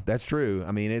 Yeah, that's true.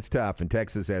 I mean, it's tough, and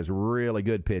Texas has really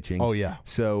good pitching. Oh, yeah.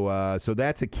 So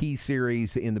that's a key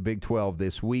series in the Big 12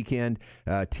 this weekend.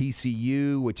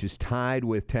 TCU, which is tied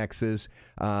with Texas,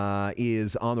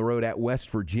 is on the road at West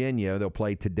Virginia. They'll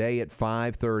play today at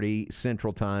 5:30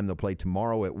 Central Time. They'll play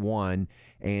tomorrow at 1,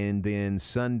 and then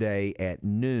Sunday at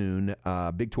noon.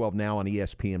 Big 12 now on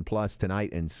ESPN Plus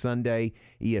tonight and Sunday.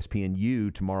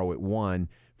 ESPNU tomorrow at 1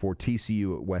 for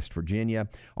TCU at West Virginia.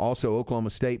 Also, Oklahoma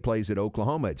State plays at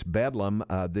Oklahoma. It's Bedlam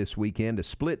this weekend, a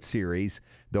split series.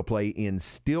 They'll play in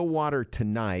Stillwater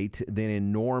tonight, then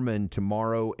in Norman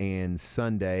tomorrow and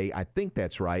Sunday. I think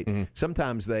that's right. Mm-hmm.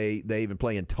 Sometimes they even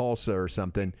play in Tulsa or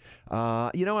something.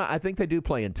 I think they do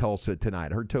play in Tulsa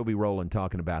tonight. I heard Toby Rowland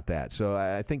talking about that. So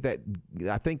I think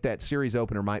that series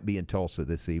opener might be in Tulsa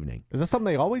this evening. Is that something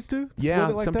they always do? Yeah,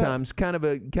 like sometimes. That? Kind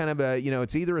of a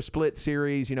it's either a split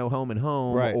series, home and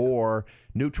home, right, or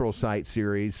neutral site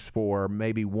series for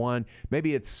maybe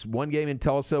it's one game in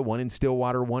Tulsa, one in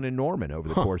Stillwater, one in Norman over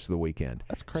the course of the weekend.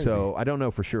 That's crazy. So I don't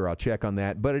know for sure. I'll check on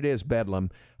that. But it is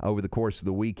Bedlam over the course of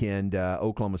the weekend.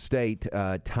 Oklahoma State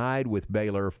tied with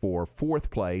Baylor for 4th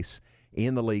place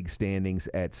in the league standings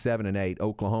at 7-8.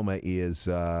 Oklahoma is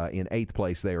in 8th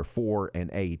place. They are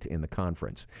 4-8 in the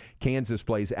conference. Kansas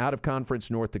plays out of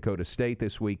conference North Dakota State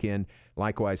this weekend.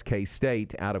 Likewise,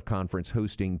 K-State out of conference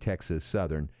hosting Texas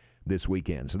Southern this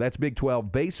weekend. So that's Big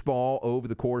 12 baseball over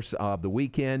the course of the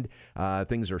weekend.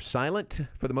 Things are silent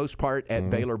for the most part at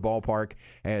Baylor Ballpark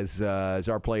as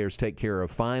our players take care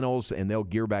of finals, and they'll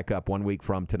gear back up 1 week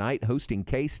from tonight, hosting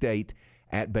K-State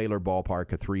at Baylor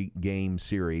Ballpark, a 3-game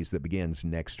series that begins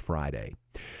next Friday.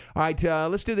 All right,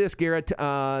 let's do this, Garrett.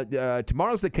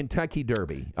 Tomorrow's the Kentucky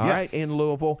Derby, all right, in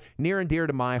Louisville, near and dear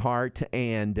to my heart.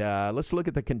 And let's look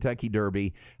at the Kentucky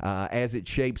Derby as it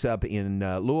shapes up in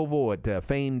Louisville at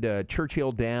famed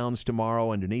Churchill Downs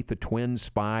tomorrow underneath the Twin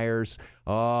Spires.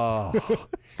 Oh,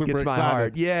 gets my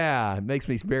heart. Yeah, it makes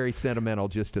me very sentimental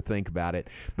just to think about it.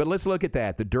 But let's look at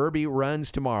that. The Derby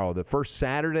runs tomorrow, the first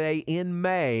Saturday in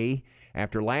May.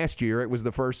 After last year, it was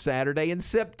the first Saturday in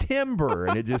September,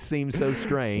 and it just seems so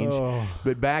strange.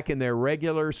 But back in their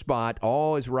regular spot,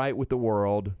 all is right with the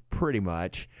world, pretty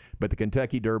much. But the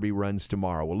Kentucky Derby runs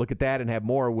tomorrow. We'll look at that and have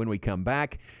more when we come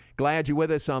back. Glad you're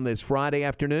with us on this Friday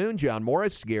afternoon. John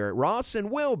Morris, Garrett Ross,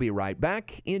 and we'll be right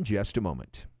back in just a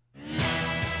moment.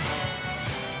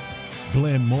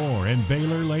 Glenn Moore and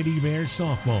Baylor Lady Bears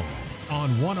softball on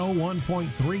 101.3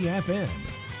 FM.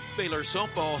 Baylor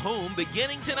softball home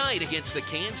beginning tonight against the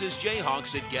Kansas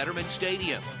Jayhawks at Getterman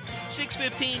Stadium.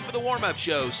 6:15 for the warm-up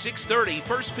show, 6:30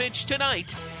 first pitch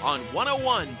tonight on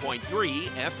 101.3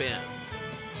 FM.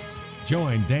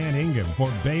 Join Dan Ingham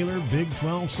for Baylor Big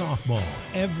 12 softball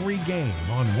every game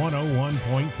on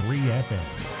 101.3 FM.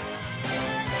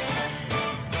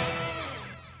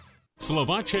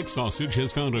 Slovacek Sausage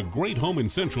has found a great home in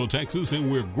Central Texas,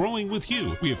 and we're growing with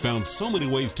you. We have found so many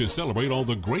ways to celebrate all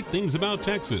the great things about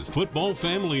Texas. Football,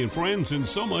 family, and friends, and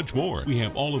so much more. We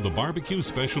have all of the barbecue,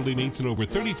 specialty meats, and over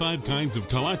 35 kinds of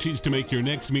kolaches to make your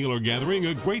next meal or gathering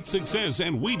a great success,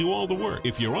 and we do all the work.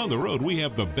 If you're on the road, we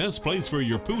have the best place for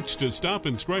your pooch to stop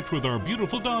and stretch with our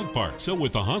beautiful dog park. So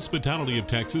with the hospitality of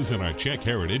Texas and our Czech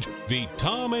heritage,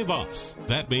 Vítame vás.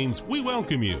 That means we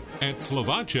welcome you. At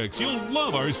Slovacek's, you'll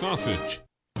love our sausage.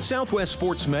 Southwest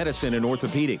Sports Medicine and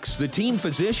Orthopedics, the team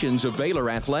physicians of Baylor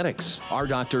Athletics. Our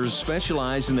doctors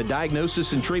specialize in the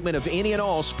diagnosis and treatment of any and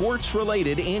all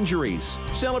sports-related injuries.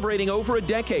 Celebrating over a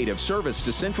decade of service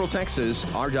to Central Texas,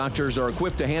 our doctors are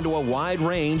equipped to handle a wide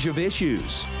range of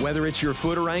issues. Whether it's your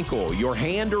foot or ankle, your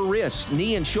hand or wrist,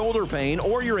 knee and shoulder pain,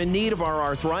 or you're in need of our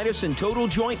arthritis and total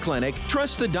joint clinic,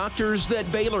 trust the doctors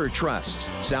that Baylor trusts.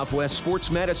 Southwest Sports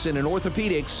Medicine and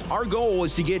Orthopedics, our goal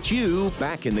is to get you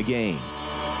back in the game.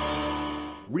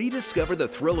 Rediscover the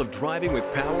thrill of driving with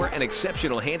power and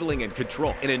exceptional handling and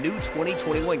control in a new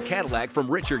 2021 Cadillac from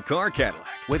Richard Carr Cadillac.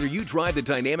 Whether you drive the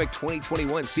dynamic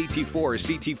 2021 CT4 or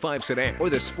CT5 sedan or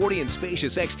the sporty and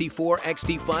spacious XT4,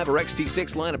 XT5, or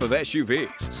XT6 lineup of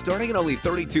SUVs, starting at only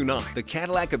 $32,900, the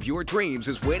Cadillac of your dreams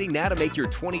is waiting now to make your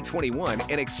 2021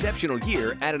 an exceptional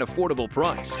year at an affordable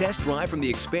price. Test drive from the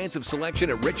expansive selection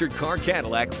at Richard Carr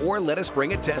Cadillac or let us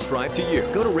bring a test drive to you.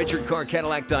 Go to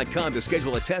richardcarcadillac.com to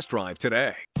schedule a test drive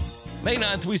today. May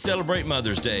 9th, we celebrate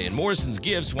Mother's Day, and Morrison's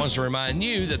Gifts wants to remind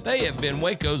you that they have been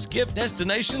Waco's gift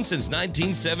destination since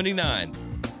 1979.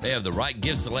 They have the right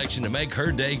gift selection to make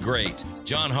her day great.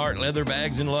 John Hart leather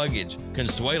bags and luggage,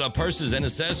 Consuela purses and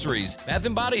accessories, bath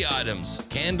and body items,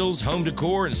 candles, home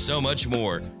decor, and so much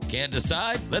more. Can't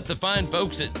decide? Let the fine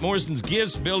folks at Morrison's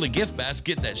Gifts build a gift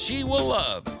basket that she will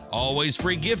love. Always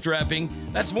free gift wrapping.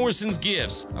 That's Morrison's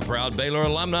Gifts, a proud Baylor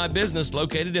alumni business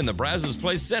located in the Brazos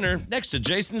Place Center next to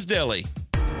Jason's Deli.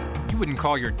 You wouldn't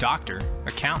call your doctor,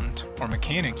 accountant, or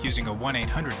mechanic using a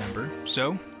 1-800 number,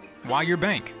 so why your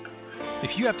bank?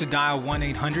 If you have to dial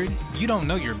 1-800, you don't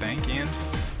know your bank and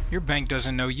your bank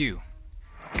doesn't know you.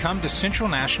 Come to Central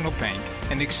National Bank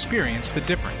and experience the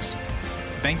difference.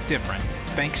 Bank different.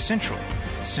 Bank Central.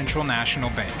 Central National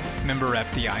Bank. Member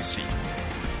FDIC.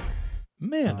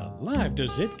 Man alive,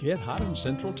 does it get hot in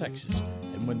Central Texas.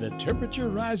 And when the temperature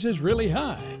rises really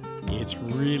high, it's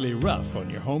really rough on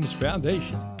your home's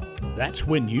foundation. That's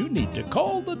when you need to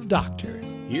call the doctor.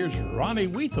 Here's Ronnie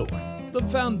Weethorn, the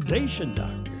foundation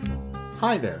doctor.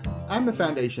 Hi there, I'm the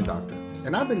foundation doctor,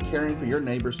 and I've been caring for your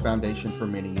neighbor's foundation for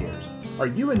many years. Are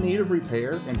you in need of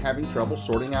repair and having trouble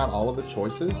sorting out all of the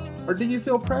choices? Or do you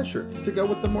feel pressured to go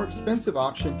with the more expensive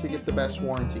option to get the best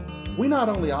warranty? We not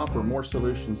only offer more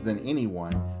solutions than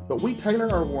anyone, but we tailor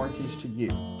our warranties to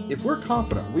you. If we're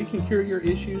confident we can cure your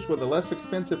issues with a less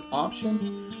expensive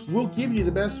option, we'll give you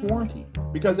the best warranty.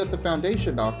 Because at the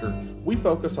Foundation Doctor, we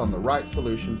focus on the right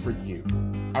solution for you.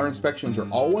 Our inspections are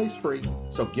always free,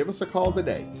 so give us a call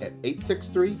today at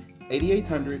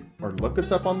 863-8800 or look us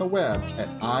up on the web at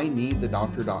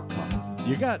ineedthedoctor.com.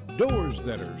 You got doors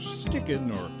that are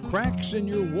sticking or cracks in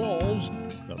your walls?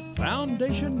 The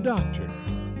Foundation Doctor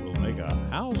will make a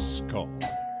house call.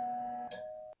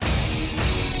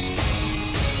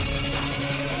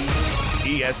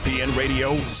 ESPN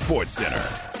Radio Sports Center.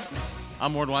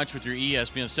 I'm Ward Weitz with your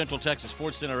ESPN Central Texas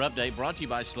Sports Center update, brought to you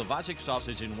by Slovacek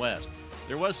Sausage in West.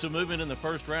 There was some movement in the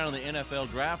first round of the NFL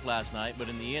draft last night, but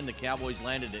in the end, the Cowboys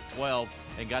landed at 12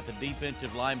 and got the defensive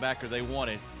linebacker they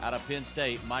wanted out of Penn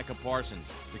State, Micah Parsons.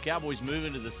 The Cowboys move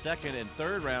into the second and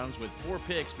third rounds with 4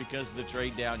 picks because of the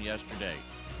trade down yesterday.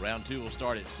 Round 2 will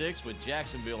start at 6 with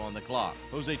Jacksonville on the clock.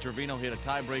 Jose Trevino hit a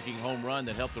tie-breaking home run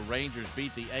that helped the Rangers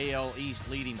beat the AL East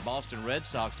leading Boston Red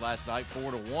Sox last night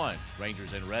 4-1.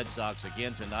 Rangers and Red Sox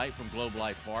again tonight from Globe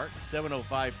Life Park.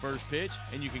 7:05 first pitch,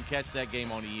 and you can catch that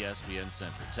game on ESPN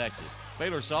Central Texas.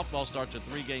 Baylor softball starts a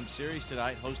 3-game series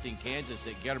tonight, hosting Kansas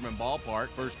at Getterman Ballpark.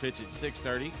 First pitch at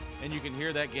 6:30, and you can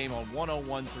hear that game on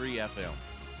 101.3 FM.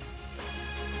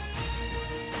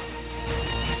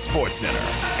 Sports Center,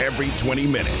 every 20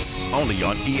 minutes, only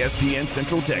on ESPN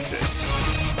Central Texas.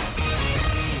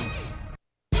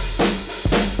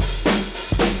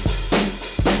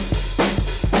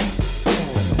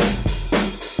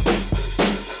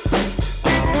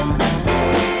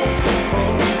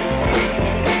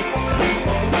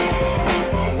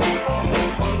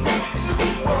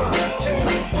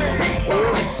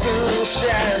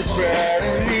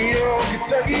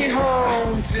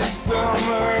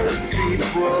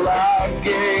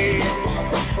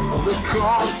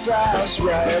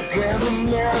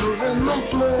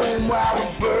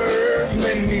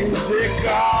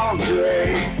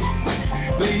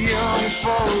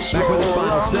 Back with this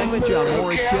final segment, John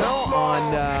Morris Show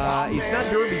on, it's not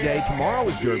Derby Day. Tomorrow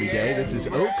is Derby Day. This is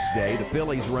Oaks Day. The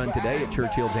Phillies run today at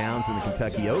Churchill Downs in the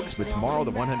Kentucky Oaks, but tomorrow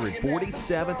the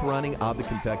 147th running of the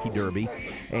Kentucky Derby.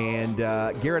 And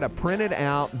Garrett, I printed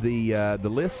out the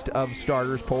list of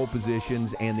starters, pole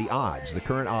positions, and the odds, the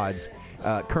current odds.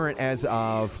 Current as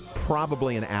of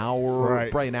probably an hour,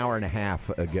 probably an hour and a half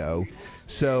ago.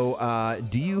 So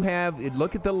do you have,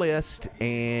 look at the list,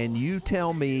 and you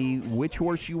tell me which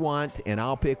horse you want, and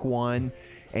I'll pick one,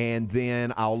 and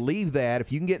then I'll leave that.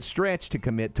 If you can get Stretch to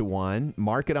commit to one,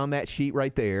 mark it on that sheet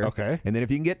right there. Okay. And then if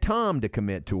you can get Tom to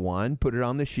commit to one, put it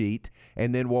on the sheet,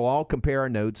 and then we'll all compare our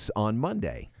notes on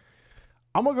Monday.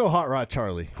 I'm going to go Hot Rod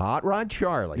Charlie. Hot Rod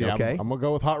Charlie, yeah, okay. I'm going to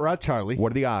go with Hot Rod Charlie.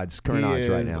 What are the odds, current odds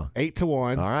right now?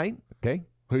 8-1. All right, okay.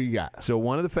 Who you got? So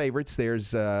one of the favorites,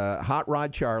 there's Hot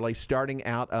Rod Charlie starting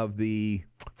out of the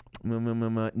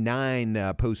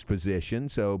 9 post position,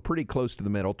 so pretty close to the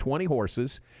middle. 20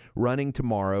 horses running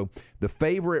tomorrow. The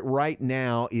favorite right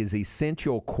now is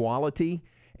Essential Quality,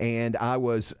 and I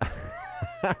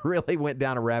really went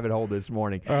down a rabbit hole this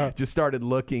morning. Just started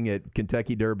looking at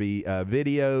Kentucky Derby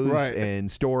videos and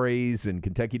stories and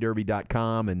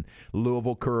KentuckyDerby.com and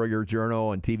Louisville Courier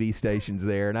Journal and TV stations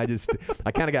there. And I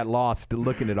kind of got lost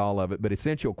looking at all of it. But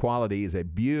Essential Quality is a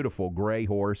beautiful gray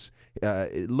horse.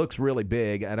 It looks really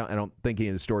big. I don't think any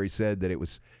of the stories said that it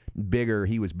was bigger.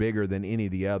 He was bigger than any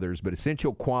of the others. But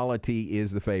Essential Quality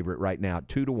is the favorite right now,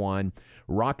 2-1.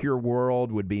 Rock Your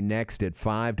World would be next at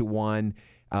 5-1.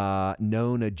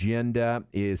 Known Agenda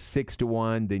is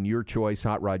 6-1. Then Your Choice,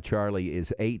 Hot Rod Charlie,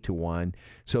 is 8-1.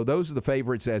 So those are the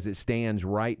favorites as it stands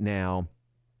right now.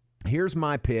 Here's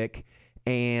my pick,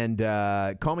 and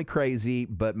call me crazy,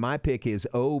 but my pick is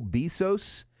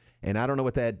Obesos. And I don't know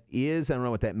what that is. I don't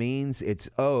know what that means. It's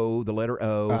O, the letter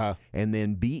O, and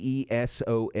then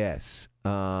BESOS.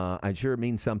 I'm sure it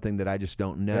means something that I just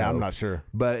don't know. Yeah, I'm not sure.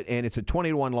 And it's a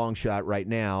 20-1 long shot right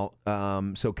now,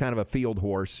 so kind of a field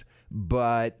horse.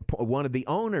 But one of the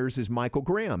owners is Michael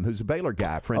Grimm, who's a Baylor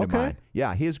guy, a friend of mine.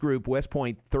 Yeah, his group, West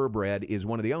Point Thoroughbred, is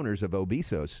one of the owners of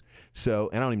Obesos. So,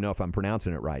 and I don't even know if I'm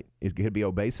pronouncing it right. Could it be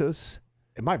Obesos?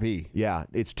 It might be. Yeah,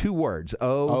 it's 2 words,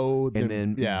 and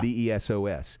then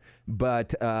BESOS.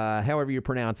 But however you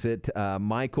pronounce it,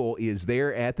 Michael is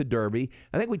there at the Derby.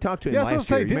 I think we talked to him last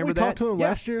year. Didn't we talk to him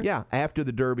last year? Yeah, after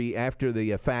the Derby, after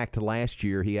the fact last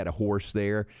year, he had a horse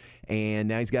there. And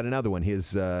now he's got another one.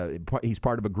 He's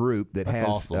part of a group that has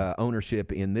awesome.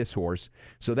 Ownership in this horse.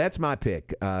 So that's my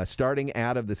pick. Starting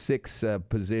out of the 6th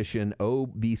position,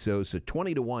 Obesos, a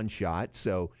 20-1 shot.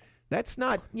 So that's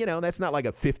not like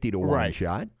a 50-1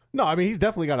 shot. No, I mean, he's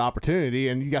definitely got an opportunity,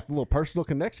 and you got the little personal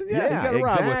connection. Yeah, you got to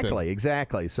ride with him.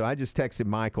 Exactly. So I just texted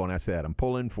Michael, and I said, I'm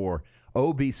pulling for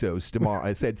Obesos tomorrow.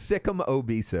 I said, sick 'em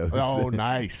Obesos. Oh,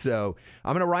 nice. So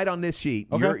I'm going to write on this sheet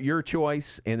your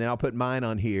choice, and then I'll put mine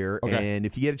on here. Okay. And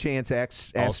if you get a chance,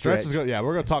 ask Stretch. We're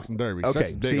going to talk some Derby.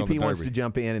 Okay, see if he wants to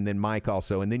jump in, and then Mike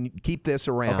also. And then keep this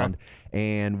around,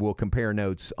 and we'll compare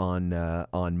notes on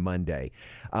Monday.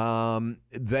 They're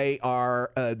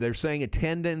saying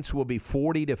attendance will be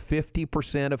 40 to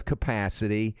 50% of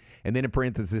capacity, and then in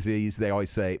parentheses they always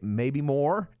say maybe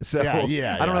more. So I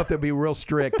don't know if they'll be real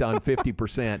strict on 50%,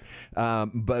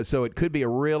 but so it could be a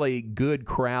really good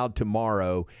crowd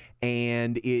tomorrow,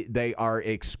 and they are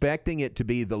expecting it to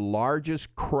be the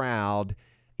largest crowd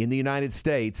in the United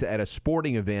States at a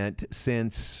sporting event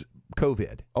since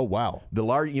COVID. Oh wow!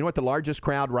 You know what the largest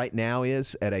crowd right now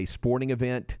is at a sporting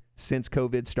event since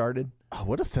COVID started? I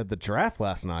would have said the draft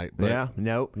last night. But yeah,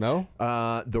 no.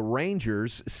 The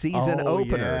Rangers season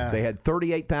opener. Yeah. They had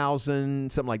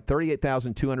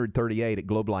 38,238 at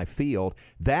Globe Life Field.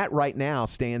 That right now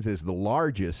stands as the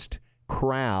largest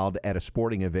crowd at a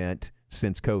sporting event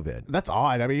since COVID. That's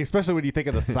odd. I mean, especially when you think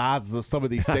of the sizes of some of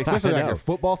these stadiums, especially like your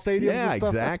football stadiums and stuff.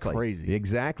 Exactly. That's crazy.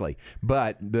 Exactly.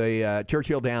 But the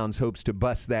Churchill Downs hopes to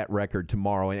bust that record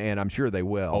tomorrow, and I'm sure they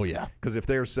will. Oh, yeah. Because if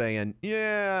they're saying,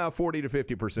 40 to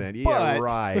 50%, but,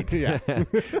 right. Yeah.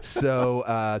 So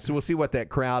we'll see what that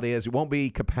crowd is. It won't be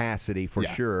capacity for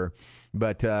sure.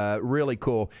 But really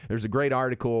cool. There's a great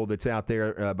article that's out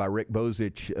there by Rick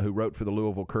Bozich, who wrote for the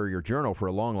Louisville Courier Journal for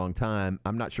a long, long time.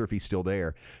 I'm not sure if he's still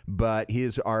there, but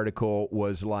his article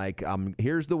was like,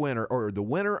 here's the winner, or the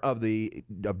winner of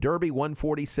Derby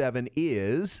 147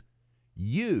 is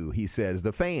you, he says,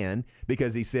 the fan,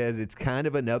 because he says it's kind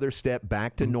of another step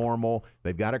back to normal.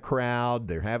 They've got a crowd.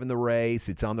 They're having the race.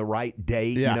 It's on the right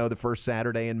date, the first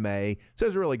Saturday in May. So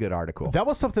it's a really good article. That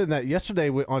was something that yesterday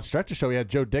on Stretcher Show, we had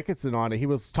Joe Dickinson on, and he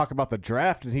was talking about the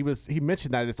draft, and he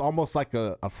mentioned that it's almost like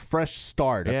a fresh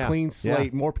start, a clean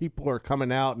slate. More people are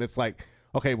coming out, and it's like,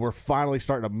 okay, we're finally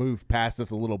starting to move past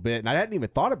this a little bit. And I hadn't even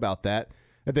thought about that.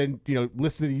 And then,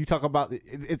 listening to you talk about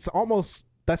it's almost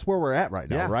 – that's where we're at right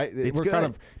now, right? We're kind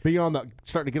of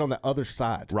starting to get on the other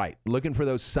side. Right. Looking for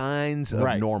those signs of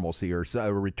normalcy or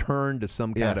a return to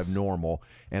some kind of normal.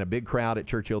 And a big crowd at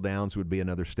Churchill Downs would be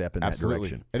another step in that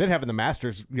direction. And then having the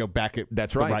Masters, back at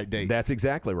the right date. That's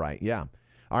exactly right, yeah.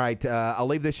 All right, I'll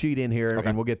leave this sheet in here,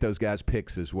 and we'll get those guys'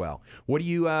 picks as well. What do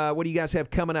you guys have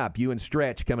coming up? You and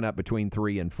Stretch coming up between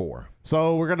 3 and 4.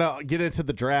 So we're gonna get into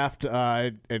the draft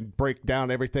and break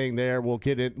down everything there. We'll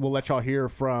let y'all hear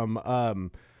from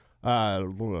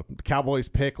the Cowboys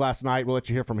pick last night. We'll let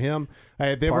you hear from him.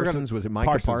 Parsons, was it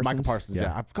Micah Parsons? Micah Parsons,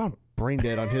 yeah. I've gone brain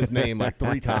dead on his name like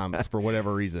 3 times for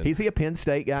whatever reason. Is he a Penn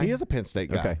State guy? He is a Penn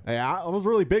State guy. Okay. I was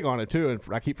really big on it, too, and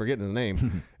I keep forgetting his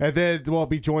name. And then we'll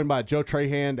be joined by Joe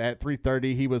Trahan at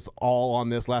 3:30. He was all on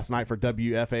this last night for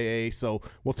WFAA, so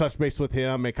we'll touch base with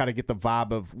him and kind of get the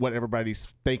vibe of what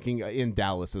everybody's thinking in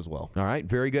Dallas as well. All right,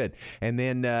 very good. And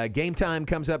then game time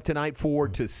comes up tonight 4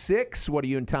 to 6. What do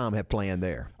you and Tom have planned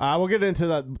there? We'll get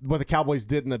into what the Cowboys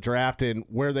did in the draft and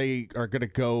where they are going to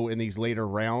go in these later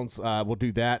rounds. We'll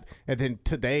do that. And then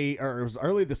today, or it was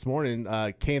early this morning,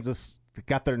 Kansas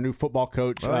got their new football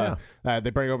coach. They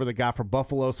bring over the guy from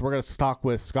Buffalo. So we're going to talk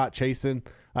with Scott Chasen.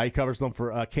 He covers them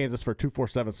for Kansas for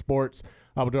 247 Sports.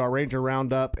 We'll do our Ranger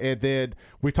Roundup. And then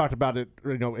we talked about it,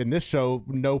 in this show,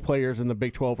 no players in the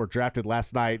Big 12 were drafted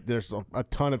last night. There's a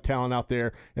ton of talent out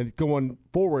there and going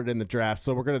forward in the draft.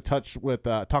 So we're going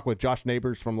to talk with Josh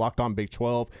Neighbors from Locked On Big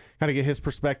 12, kind of get his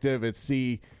perspective and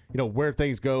see where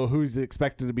things go, who's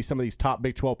expected to be some of these top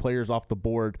Big 12 players off the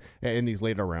board in these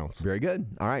later rounds. Very good.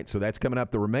 All right, so that's coming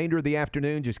up the remainder of the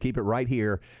afternoon. Just keep it right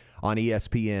here on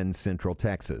ESPN Central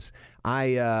Texas.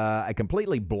 I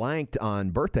completely blanked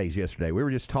on birthdays yesterday. We were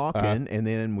just talking, and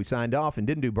then we signed off and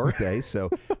didn't do birthdays, so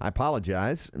I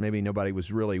apologize. Maybe nobody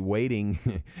was really waiting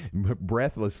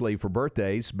breathlessly for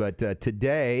birthdays, but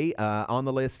today, on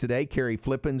the list today, Carrie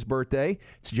Flippin's birthday.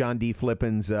 It's John D.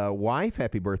 Flippin's wife.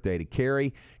 Happy birthday to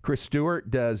Carrie. Chris Stewart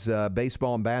does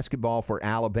baseball and basketball for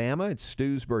Alabama. It's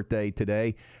Stu's birthday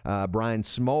today. Brian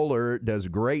Smoller does a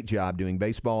great job doing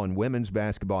baseball and women's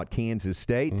basketball at Kansas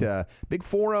State. Big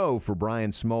 4-0 for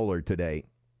Brian Smoller today.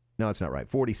 No, it's not right.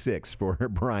 46 for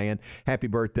Brian. Happy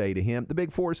birthday to him. The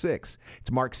big 4-6. It's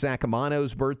Mark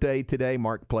Sacamano's birthday today.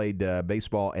 Mark played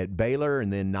baseball at Baylor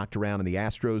and then knocked around in the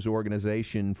Astros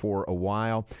organization for a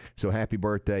while. So happy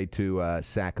birthday to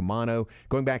Sacamano.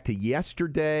 Going back to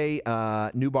yesterday,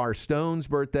 Newbar Stone's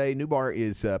birthday. Newbar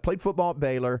is played football at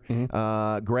Baylor,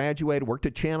 graduated, worked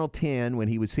at Channel 10 when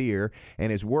he was here,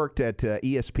 and has worked at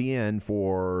ESPN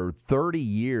for 30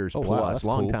 years plus. Wow, that's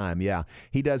long cool. time, yeah.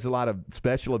 He does a lot of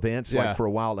special events. Like for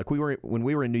a while, like when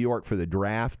we were in New York for the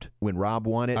draft when Rob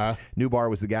won it, Newbar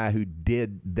was the guy who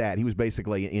did that. He was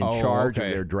basically in charge of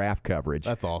their draft coverage.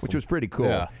 That's awesome. Which was pretty cool.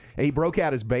 Yeah. And he broke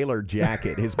out his Baylor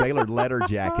jacket, his Baylor letter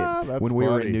jacket when we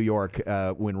were in New York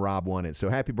when Rob won it. So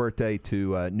happy birthday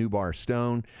to Newbar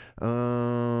Stone.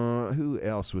 Who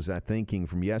else was I thinking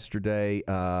from yesterday?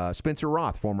 Spencer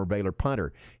Roth, former Baylor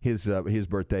punter. His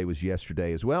birthday was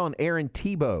yesterday as well. And Aaron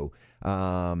Tebow.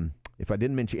 If I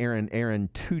didn't mention Aaron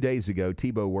 2 days ago,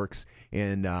 Tebow works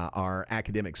in our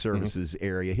academic services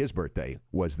area. His birthday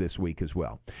was this week as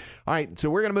well. All right, so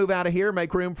we're going to move out of here,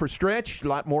 make room for Stretch. A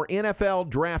lot more NFL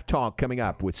draft talk coming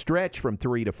up with Stretch from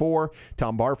 3 to 4.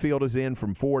 Tom Barfield is in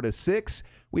from 4 to 6.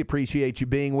 We appreciate you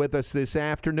being with us this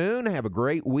afternoon. Have a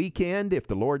great weekend. If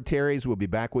the Lord tarries, we'll be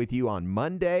back with you on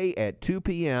Monday at 2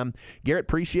 p.m. Garrett,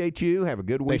 appreciate you. Have a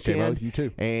good weekend. Thanks, you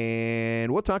too.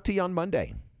 And we'll talk to you on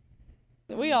Monday.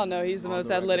 We all know he's the most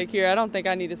athletic here. I don't think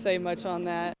I need to say much on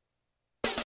that.